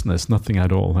restlessness, nothing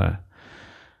at all.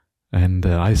 And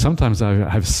sometimes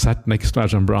I've sat next to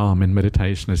Ajahn Brahm in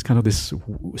meditation. It's kind of this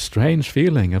strange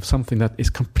feeling of something that is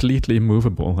completely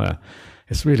immovable.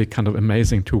 It's really kind of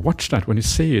amazing to watch that when you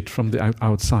see it from the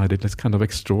outside. It's kind of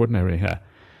extraordinary.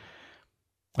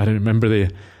 I don't remember the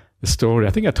story. I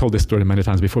think I told this story many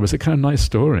times before, but it's a kind of nice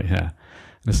story.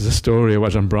 This is a story of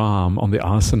Ajahn Brahm on the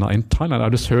asana in Thailand. I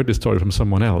just heard this story from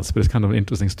someone else, but it's kind of an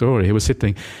interesting story. He was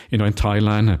sitting, in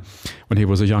Thailand when he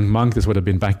was a young monk. This would have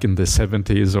been back in the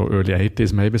 70s or early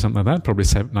 80s, maybe something like that, probably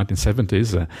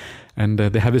 1970s. And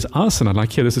they have this asana,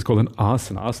 like here, this is called an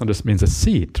asana. Asana just means a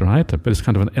seat, right? But it's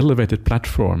kind of an elevated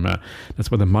platform.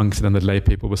 That's where the monks and the lay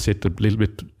people would sit a little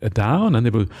bit down, and they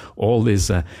would all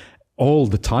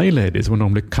the Thai ladies would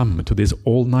normally come to these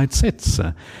all-night sits.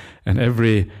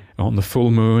 And on the full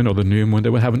moon or the new moon, they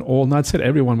would have an all-night sit.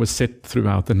 Everyone would sit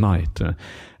throughout the night.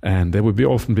 And they would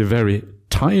often be very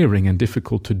tiring and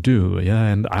difficult to do. Yeah?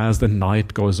 And as the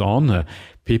night goes on,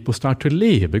 people start to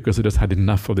leave because they just had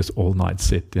enough of this all-night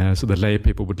sit. Yeah? So the lay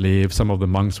people would leave. Some of the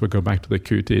monks would go back to their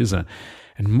kutis.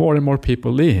 And more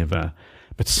people leave.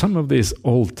 But some of these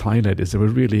old Thai ladies, they were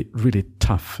really, really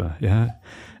tough. Yeah?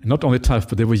 Not only tough,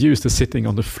 but they were used to sitting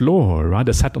on the floor, right?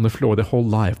 They sat on the floor their whole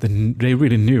life. They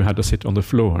really knew how to sit on the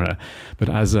floor. But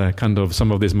as kind of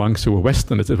some of these monks who were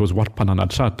Westerners, it was Wat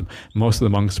Pananachat. Most of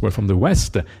the monks were from the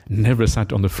West, never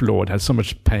sat on the floor. They had so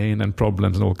much pain and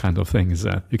problems and all kinds of things.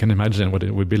 You can imagine what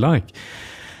it would be like.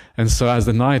 And so as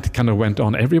the night kind of went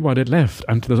on, everybody left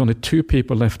until there's only two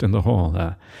people left in the hall.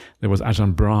 There was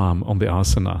Ajahn Brahm on the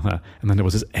asana, and then there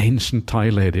was this ancient Thai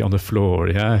lady on the floor,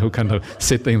 who kind of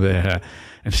sitting there.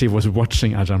 And she was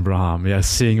watching Ajahn Brahm,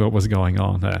 seeing what was going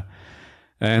on.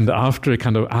 And after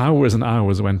kind of hours and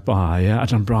hours went by,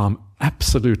 Ajahn Brahm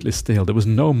absolutely still. There was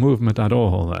no movement at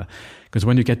all. Because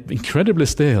when you get incredibly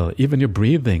still, even your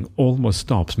breathing almost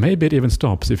stops. Maybe it even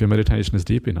stops if your meditation is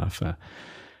deep enough.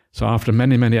 So after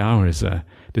many, many hours,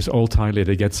 this old Thai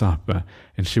lady gets up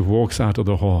and she walks out of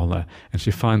the hall and she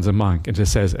finds a monk and she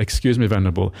says, "Excuse me,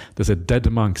 Venerable, there's a dead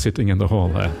monk sitting in the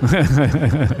hall."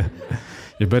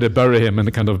 You better bury him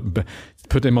and kind of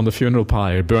put him on the funeral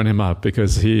pyre, burn him up,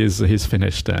 because he's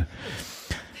finished.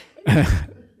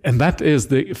 And that is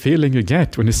the feeling you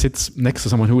get when you sit next to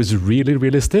someone who is really,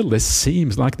 really still. They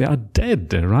seems like they are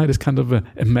dead, right? It's kind of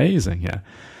amazing,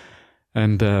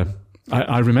 And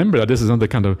I remember that this is another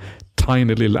kind of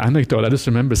tiny little anecdote. I just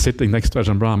remember sitting next to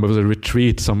Ajahn Brahm. It was a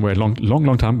retreat somewhere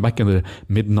long time back in the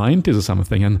mid-90s or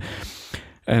something, and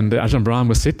Ajahn Brahm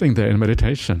was sitting there in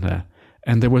meditation.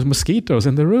 And there was mosquitoes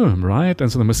in the room, right?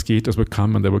 And so the mosquitoes would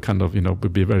come and they would kind of,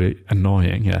 would be very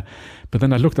annoying. But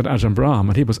then I looked at Ajahn Brahm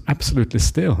and he was absolutely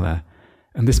still.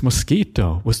 And this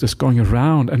mosquito was just going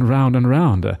around and round and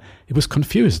round. It was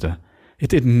confused. It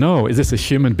didn't know, is this a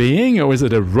human being or is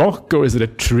it a rock or is it a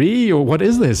tree or what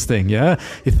is this thing?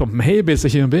 He thought maybe it's a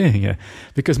human being.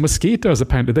 Because mosquitoes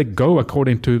apparently they go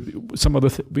according to some of the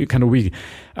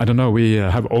we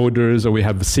have odors or we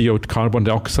have CO2, carbon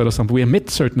dioxide or something. We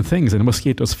emit certain things and the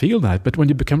mosquitoes feel that. But when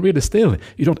you become really still,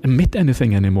 you don't emit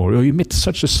anything anymore, or you emit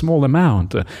such a small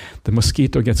amount. The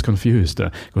mosquito gets confused,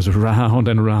 goes round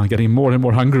and round, getting more and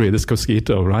more hungry, this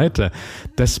mosquito, right?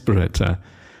 Desperate.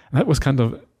 That was kind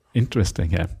of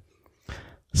interesting,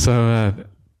 So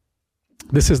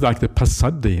this is like the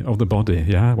passaddhi of the body,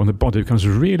 when the body becomes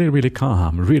really, really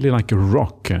calm, really like a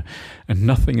rock, and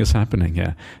nothing is happening,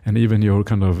 and even your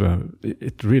kind of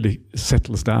it really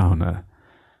settles down.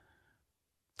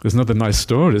 There's another nice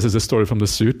story. This is a story from the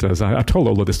suttas. I told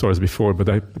all of the stories before, but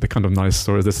they're kind of nice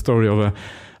stories. The story of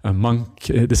a monk.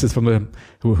 This is from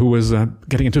who was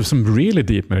getting into some really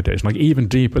deep meditation, like even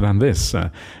deeper than this,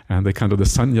 and the kind of the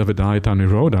Sanya Vedayita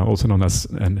Nirodha, also known as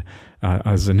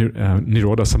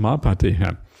Nirodha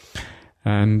Samapatti.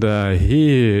 And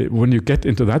when you get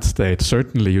into that state,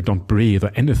 certainly you don't breathe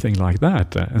or anything like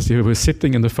that. And so he was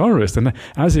sitting in the forest, and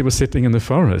as he was sitting in the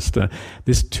forest,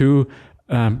 these two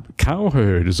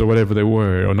cowherds or whatever they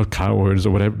were, or not cowherds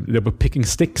or whatever, they were picking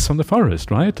sticks from the forest,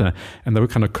 right? And they were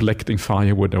kind of collecting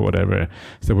firewood or whatever.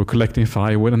 So they were collecting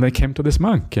firewood and they came to this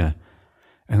monk.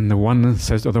 And the one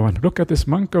says to the other one, "Look at this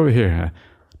monk over here.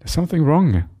 There's something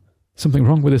wrong. Something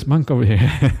wrong with this monk over here."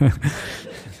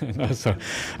 So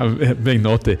I'm being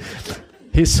naughty.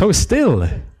 He's so still.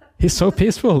 He's so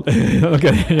peaceful.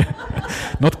 Okay,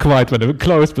 not quite, but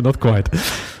close, but not quite.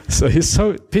 So he's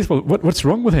so peaceful. What's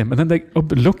wrong with him? And then they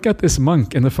look at this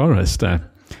monk in the forest,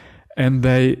 and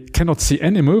they cannot see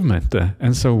any movement.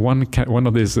 And so one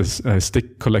of these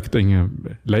stick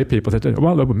collecting lay people said,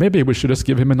 "Well, maybe we should just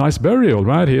give him a nice burial,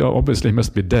 right? He obviously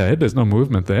must be dead. There's no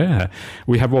movement there.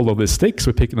 We have all of these sticks.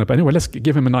 We're picking up anyway. Let's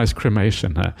give him a nice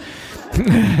cremation."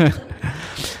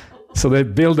 So they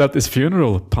build up this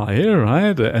funeral pyre,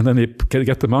 right? And then they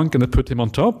get the monk and they put him on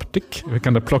top. Tick, we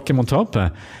kind of pluck him on top,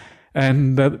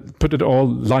 and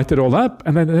light it all up,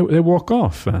 and then they walk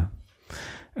off.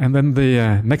 And then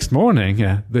the next morning,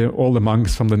 all the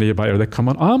monks from the nearby area, they come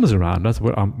on arms around. That's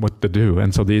what they do.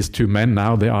 And so these two men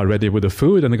now, they are ready with the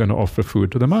food, and they're going to offer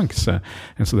food to the monks. And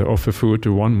so they offer food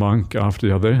to one monk after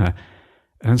the other.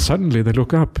 And suddenly they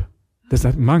look up. There's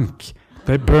that monk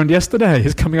they burned yesterday.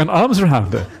 He's coming on arms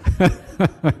around.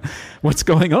 What's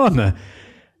going on?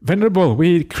 Venerable,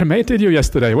 we cremated you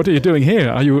yesterday. What are you doing here?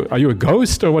 Are you a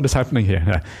ghost, or what is happening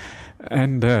here?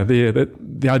 And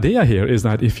the idea here is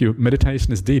that if your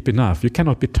meditation is deep enough, you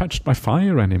cannot be touched by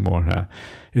fire anymore.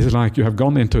 It's like you have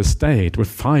gone into a state where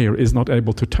fire is not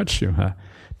able to touch you.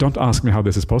 Don't ask me how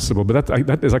this is possible, but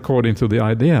that is according to the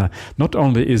idea. Not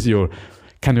only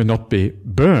can you not be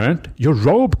burnt, your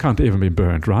robe can't even be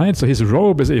burnt, right? So his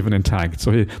robe is even intact.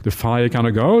 So the fire kind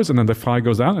of goes, and then the fire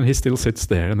goes down, and he still sits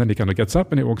there. And then he kind of gets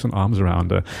up and he walks on arms around.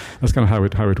 That's kind of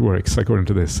how it works, according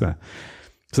to this.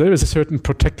 So there is a certain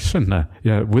protection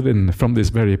from this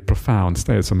very profound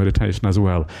states of meditation as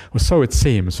well. Or so it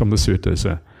seems from the suttas.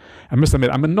 I must admit,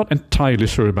 I'm not entirely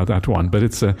sure about that one, but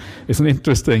it's an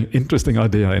interesting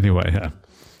idea anyway.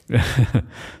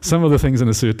 Some of the things in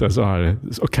the suttas are,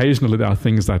 occasionally there are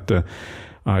things that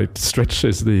it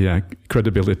stretches the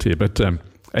credibility, but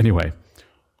anyway.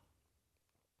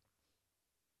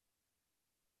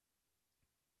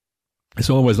 It's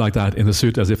always like that in the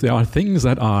suttas. If there are things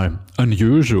that are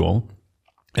unusual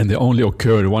and they only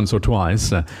occur once or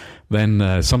twice,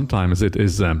 then sometimes it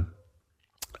is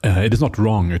not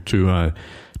wrong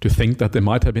to think that they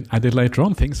might have been added later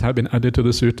on. Things have been added to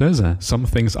the suttas. Some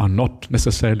things are not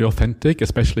necessarily authentic,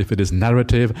 especially if it is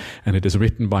narrative and it is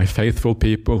written by faithful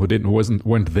people who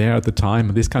weren't there at the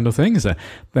time, these kind of things.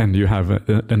 Then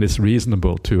it's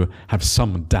reasonable to have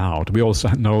some doubt. We also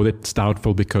know that it's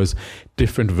doubtful because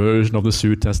different versions of the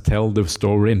suttas tell the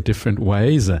story in different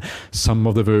ways. Some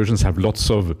of the versions have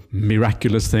lots of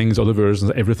miraculous things, other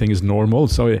versions everything is normal.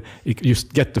 So you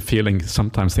get the feeling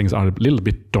sometimes things are a little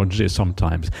bit dodgy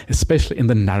sometimes, especially in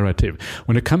the narrative.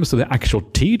 When it comes to the actual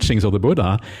teachings of the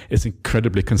Buddha, it's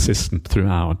incredibly consistent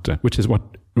throughout, which is what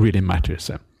really matters.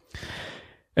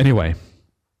 Anyway,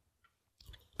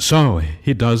 so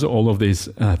he does all of these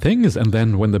things, and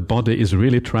then when the body is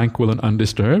really tranquil and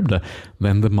undisturbed,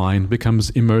 then the mind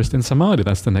becomes immersed in samadhi.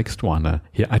 That's the next one.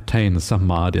 He attains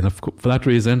samadhi, and for that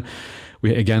reason,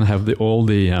 we again have all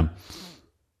the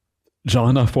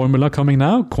jhana formula coming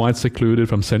now, quite secluded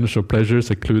from sensual pleasure,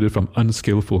 secluded from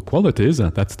unskillful qualities.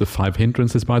 That's the 5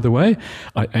 hindrances, by the way.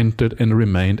 I entered and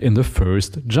remained in the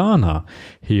first jhana.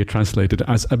 Here translated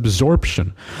as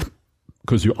absorption,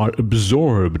 because you are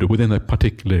absorbed within a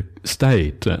particular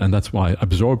state, and that's why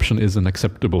absorption is an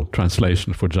acceptable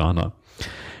translation for jhana.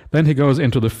 Then he goes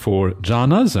into the 4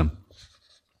 jhanas,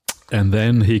 and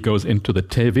then he goes into the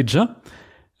tevijja.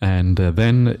 And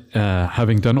then,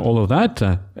 having done all of that,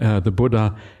 the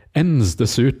Buddha ends the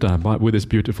sutta with his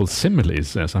beautiful similes.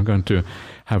 So I'm going to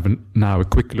have now a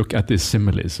quick look at these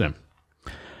similes.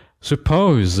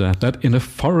 Suppose that in a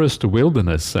forest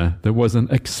wilderness there was an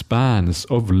expanse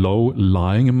of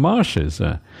low-lying marshes,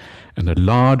 and a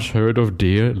large herd of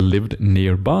deer lived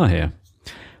nearby.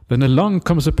 Then along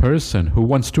comes a person who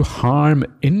wants to harm,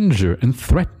 injure, and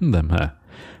threaten them.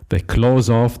 They close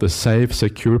off the safe,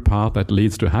 secure path that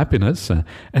leads to happiness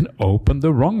and open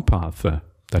the wrong path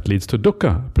that leads to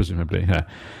dukkha, presumably.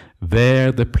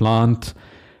 There they plant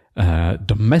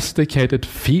domesticated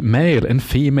male and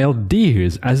female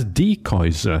deers as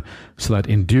decoys, so that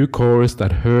in due course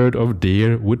that herd of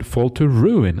deer would fall to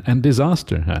ruin and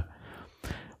disaster.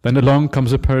 Then along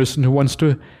comes a person who wants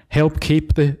to help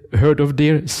keep the herd of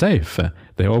deer safe.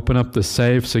 They open up the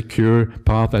safe, secure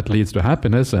path that leads to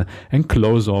happiness and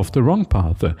close off the wrong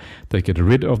path. They get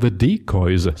rid of the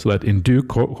decoys so that in due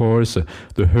course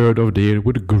the herd of deer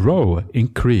would grow,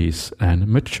 increase, and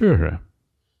mature.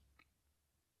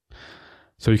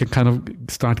 So you can kind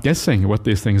of start guessing what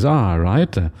these things are,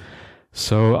 right?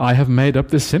 So I have made up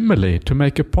this simile to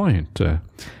make a point.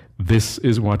 This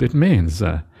is what it means.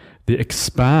 The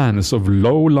expanse of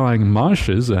low-lying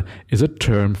marshes is a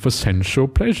term for sensual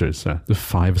pleasures, the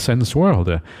 5 sense world.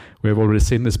 We have already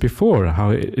seen this before, how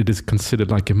it is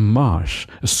considered like a marsh,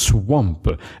 a swamp,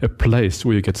 a place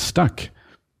where you get stuck.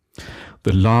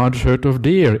 The large herd of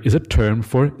deer is a term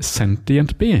for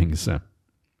sentient beings.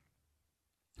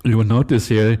 You will notice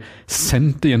here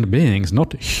sentient beings,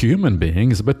 not human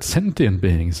beings, but sentient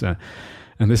beings.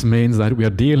 And this means that we are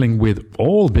dealing with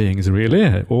all beings,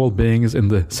 really, all beings in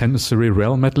the sensory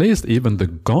realm at least, even the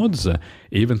gods,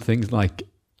 even things like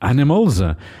animals.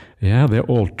 They're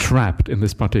all trapped in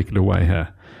this particular way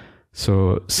here.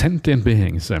 So, sentient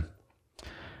beings. A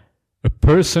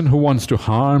person who wants to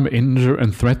harm, injure,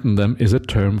 and threaten them is a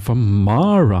term for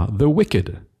Mara, the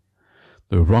wicked.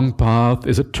 The wrong path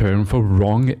is a term for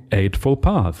wrong eightfold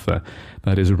path.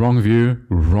 That is wrong view,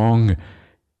 wrong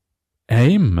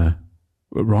aim,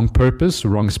 wrong purpose,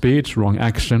 wrong speech, wrong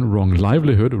action, wrong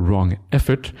livelihood, wrong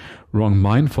effort, wrong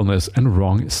mindfulness, and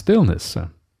wrong stillness.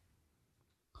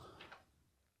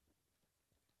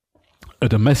 A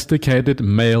domesticated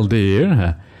male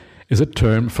deer is a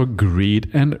term for greed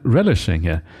and relishing.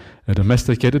 A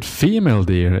domesticated female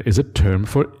deer is a term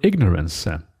for ignorance.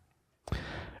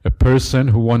 A person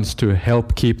who wants to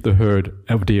help keep the herd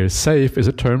of deer safe is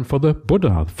a term for the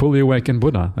Buddha, fully awakened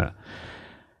Buddha.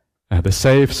 The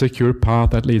safe, secure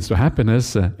path that leads to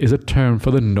happiness is a term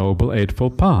for the Noble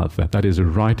Eightfold Path. That is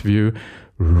right view,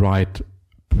 right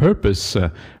purpose,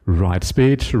 right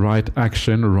speech, right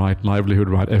action, right livelihood,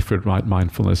 right effort, right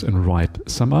mindfulness, and right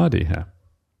samadhi.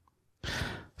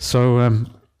 So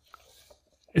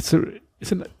it's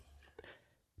a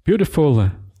beautiful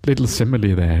little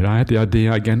simile there, right? The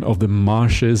idea again of the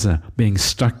marshes being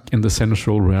stuck in the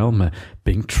sensual realm,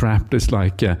 being trapped is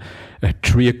like a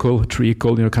treacle,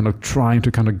 kind of trying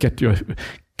to kind of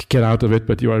get out of it,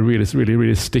 but you are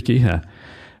really sticky here.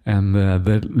 And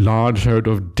the large herd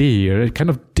of deer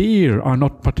are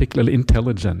not particularly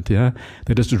intelligent, yeah?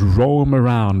 They just roam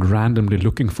around randomly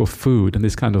looking for food and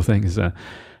these kind of things.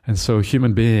 And so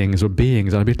human beings or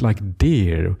beings are a bit like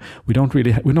deer.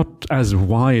 We're not as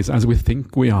wise as we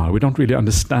think we are. We don't really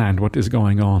understand what is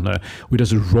going on. We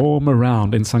just roam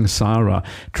around in samsara,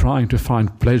 trying to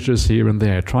find pleasures here and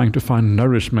there, trying to find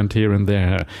nourishment here and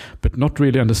there, but not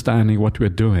really understanding what we're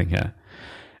doing.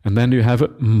 And then you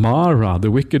have Mara, the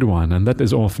wicked one, and that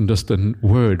is often just a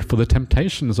word for the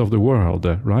temptations of the world,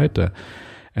 right?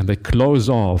 And they close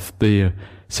off the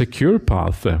secure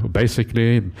path.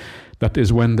 Basically, that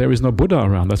is when there is no Buddha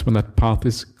around. That's when that path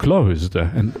is closed,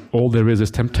 and all there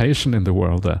is temptation in the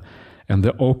world. And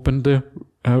they open the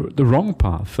wrong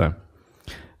path.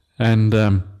 And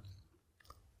the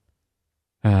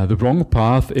wrong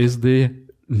path is the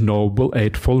Noble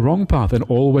Eightfold Wrong Path, and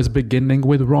always beginning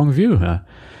with wrong view.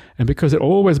 And because it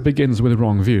always begins with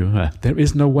wrong view, there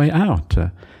is no way out.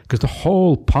 Because the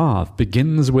whole path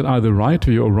begins with either right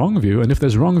view or wrong view, and if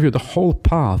there's wrong view, the whole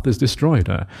path is destroyed.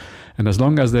 And as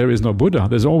long as there is no Buddha,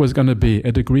 there's always going to be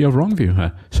a degree of wrong view.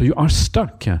 So you are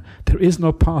stuck. There is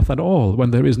no path at all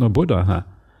when there is no Buddha.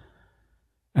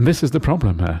 And this is the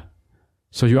problem.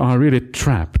 So you are really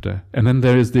trapped. And then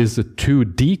there is these two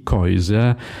decoys,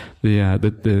 the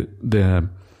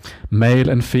male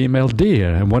and female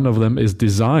deer, and one of them is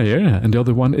desire, and the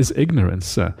other one is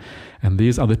ignorance. And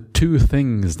these are the two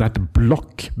things that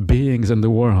block beings in the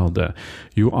world.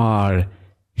 You are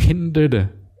hindered.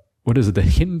 What is it? They're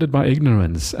hindered by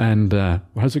ignorance, and how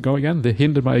does it go again? They're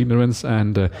hindered by ignorance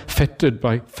and fettered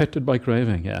by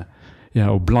craving.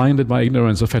 Or blinded by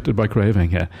ignorance or fettered by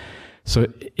craving. So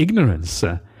ignorance,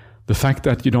 the fact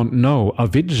that you don't know,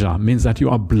 avidya, means that you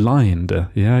are blind.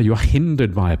 You are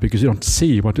hindered by it because you don't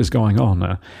see what is going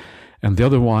on. And the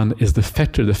other one is the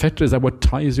fetter. The fetter is that what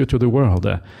ties you to the world.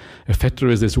 A fetter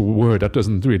is this word that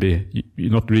doesn't really,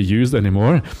 not really used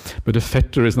anymore, but a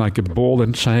fetter is like a ball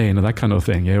and chain and that kind of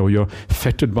thing. Or you're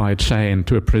fettered by a chain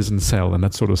to a prison cell and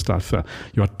that sort of stuff.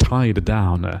 You are tied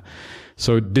down.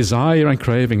 So desire and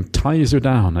craving ties you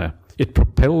down. It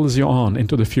propels you on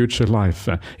into the future life.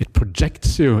 It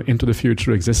projects you into the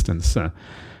future existence.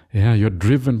 You're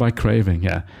driven by craving,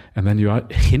 and then you are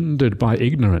hindered by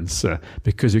ignorance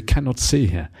because you cannot see.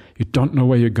 You don't know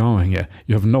where you're going.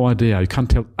 You have no idea. You can't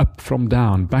tell up from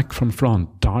down, back from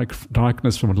front,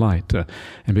 darkness from light.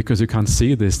 And because you can't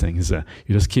see these things, you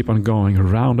just keep on going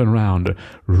round and round,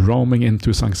 roaming into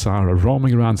samsara,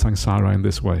 roaming around samsara in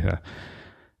this way.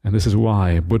 And this is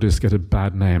why Buddhists get a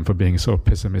bad name for being so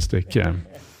pessimistic.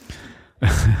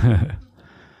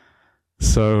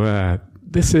 So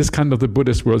this is kind of the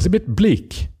Buddhist world. It's a bit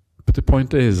bleak, but the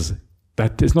point is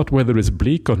that it's not whether it's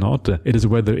bleak or not, it is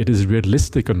whether it is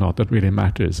realistic or not that really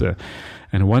matters.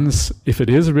 And once, if it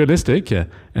is realistic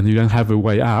and you don't have a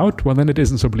way out, well then it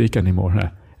isn't so bleak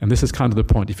anymore. And this is kind of the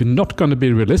point. If you're not going to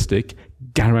be realistic,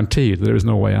 guaranteed there is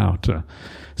no way out.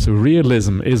 So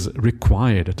realism is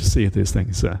required to see these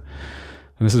things. And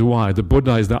this is why the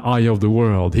Buddha is the eye of the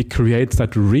world. He creates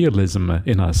that realism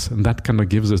in us, and that kind of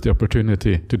gives us the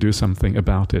opportunity to do something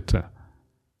about it.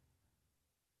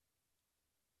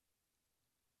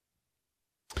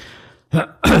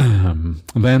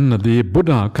 Then the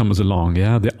Buddha comes along,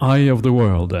 the eye of the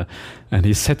world, and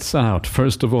he sets out,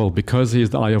 first of all, because he is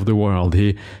the eye of the world,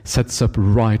 he sets up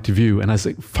right view, and as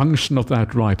a function of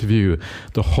that right view,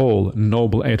 the whole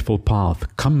Noble Eightfold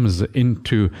Path comes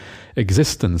into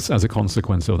existence as a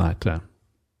consequence of that.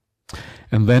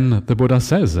 And then the Buddha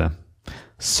says,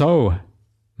 so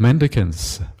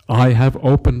Mendicants, I have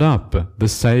opened up the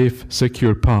safe,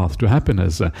 secure path to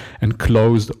happiness and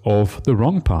closed off the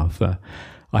wrong path.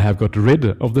 I have got rid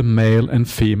of the male and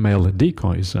female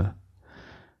decoys.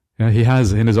 He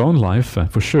has in his own life,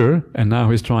 for sure, and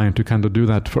now he's trying to kind of do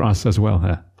that for us as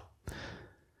well.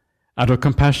 Out of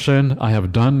compassion, I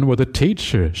have done what a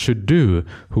teacher should do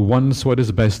who wants what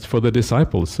is best for the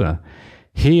disciples.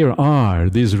 Here are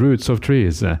these roots of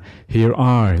trees. Here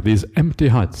are these empty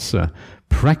huts.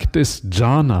 Practice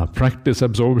jhana, practice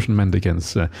absorption,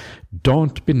 mendicants.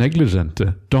 Don't be negligent.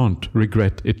 Don't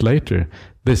regret it later.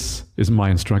 This is my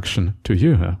instruction to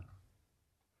you.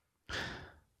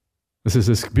 This is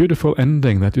this beautiful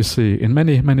ending that you see in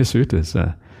many, many suttas.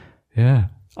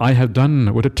 I have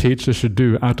done what a teacher should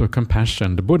do out of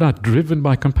compassion. The Buddha, driven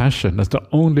by compassion, that's the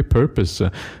only purpose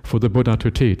for the Buddha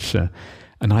to teach.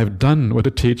 And I have done what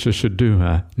a teacher should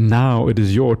do. Now it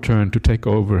is your turn to take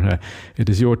over. It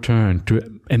is your turn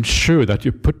to ensure that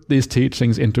you put these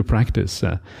teachings into practice.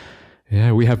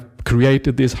 We have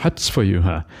created these huts for you.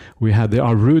 There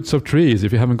are roots of trees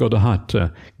if you haven't got a hut.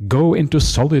 Go into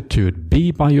solitude.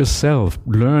 Be by yourself.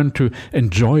 Learn to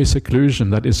enjoy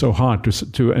seclusion that is so hard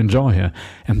to enjoy.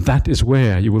 And that is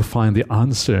where you will find the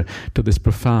answer to this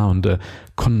profound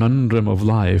conundrum of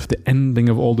life, the ending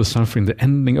of all the suffering, the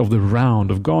ending of the round,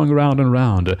 of going round and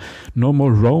round. No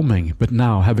more roaming, but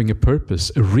now having a purpose,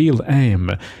 a real aim,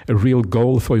 a real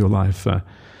goal for your life.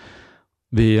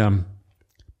 The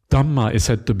Dhamma is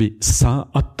said to be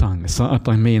sa'atang.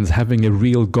 Sa'atang means having a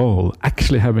real goal,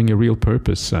 actually having a real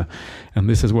purpose. And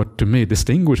this is what, to me,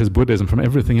 distinguishes Buddhism from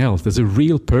everything else. There's a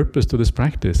real purpose to this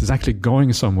practice. It's actually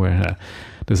going somewhere.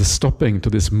 There's a stopping to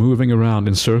this moving around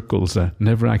in circles,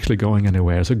 never actually going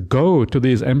anywhere. So go to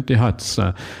these empty huts.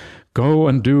 Go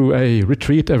and do a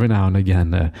retreat every now and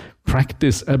again.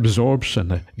 Practice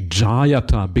absorption.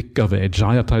 Jayata bhikkhave.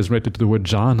 Jayata is related to the word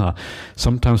jhana,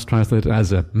 sometimes translated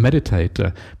as a meditate,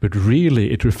 but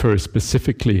really it refers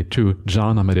specifically to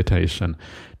jhana meditation.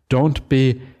 Don't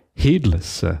be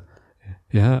heedless.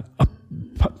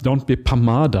 Don't be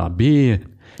pamada.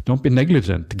 Don't be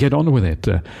negligent. Get on with it,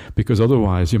 because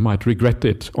otherwise you might regret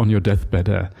it on your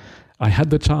deathbed. I had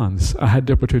the chance. I had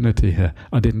the opportunity.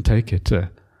 I didn't take it.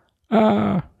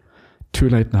 Too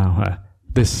late now.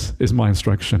 This is my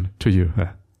instruction to you.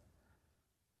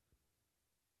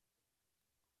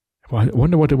 Well, I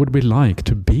wonder what it would be like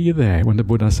to be there when the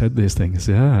Buddha said these things.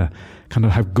 Kind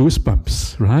of have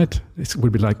goosebumps, right? It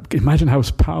would be like, imagine how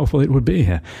powerful it would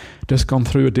be. Just gone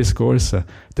through a discourse,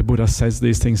 the Buddha says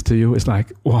these things to you. It's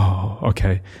like, wow,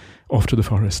 okay, off to the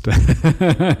forest.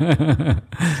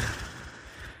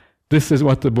 This is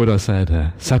what the Buddha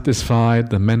said. Satisfied,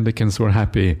 the mendicants were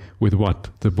happy with what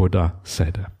the Buddha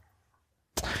said.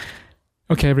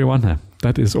 Okay, everyone,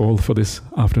 that is all for this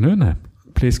afternoon.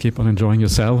 Please keep on enjoying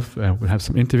yourself. We'll have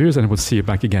some interviews and we'll see you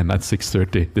back again at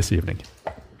 6:30 this evening.